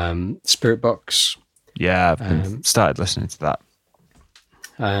 Spirit Box. Yeah, I've started listening to that.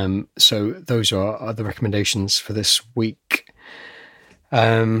 So those are the recommendations for this week.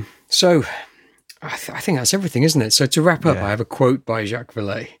 So I think that's everything, isn't it? So to wrap up, I have a quote by Jacques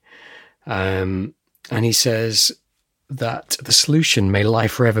Vallée. And he says that the solution may lie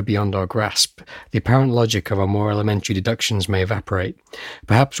forever beyond our grasp. The apparent logic of our more elementary deductions may evaporate.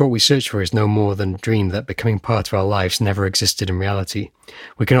 Perhaps what we search for is no more than a dream that becoming part of our lives never existed in reality.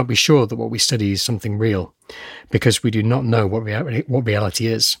 We cannot be sure that what we study is something real, because we do not know what reality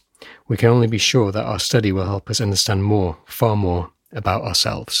is. We can only be sure that our study will help us understand more, far more, about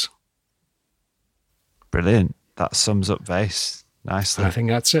ourselves. Brilliant. That sums up VYS nicely. I think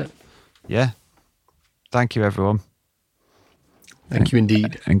that's it. Yeah. Thank you, everyone. Thank you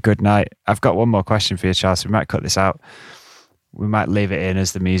indeed. And good night. I've got one more question for you, Charles. We might cut this out. We might leave it in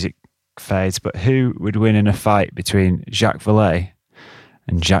as the music fades. But who would win in a fight between Jacques Vallée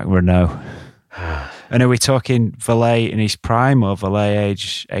and Jacques Renault? And are we talking Vallée in his prime or Vallée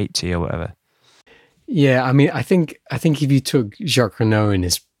age 80 or whatever? Yeah, I mean, I think if you took Jacques Renault in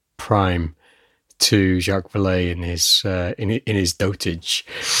his prime to Jacques Vallée in his dotage,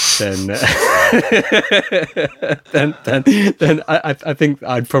 then then I think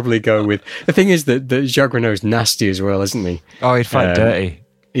I'd probably go with. The thing is that Jacques Renault's nasty as well, isn't he? Oh, he'd fight dirty.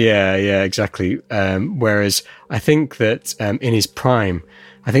 Yeah, exactly. Whereas I think that in his prime,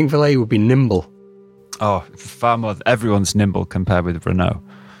 I think Vallée would be nimble. Oh, far more. Everyone's nimble compared with Renault.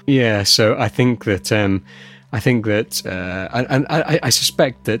 Yeah, so I think that I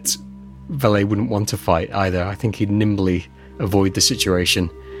suspect that Vallée wouldn't want to fight either. I think he'd nimbly avoid the situation.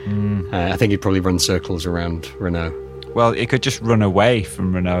 I think he'd probably run circles around Renault. Well, he could just run away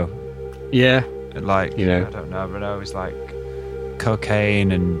from Renault. Yeah. Like, I don't know, Renault is like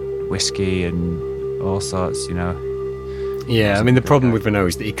cocaine and whiskey and all sorts, Yeah, I mean, the problem with Renault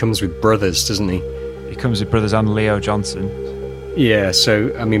is that he comes with brothers, doesn't he? He comes with brothers and Leo Johnson. Yeah,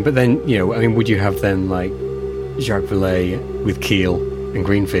 so, I mean, but then, would you have then, like, Jacques Vallée with Keel and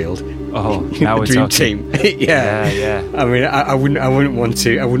Greenfield? Oh, now we're dream talking. team. Yeah. I mean, I wouldn't want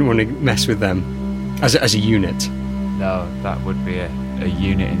to mess with them as a unit. No, that would be a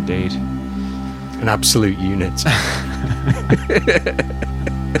unit indeed. An absolute unit.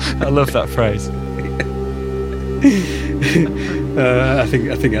 I love that phrase. I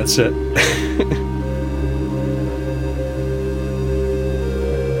think that's it.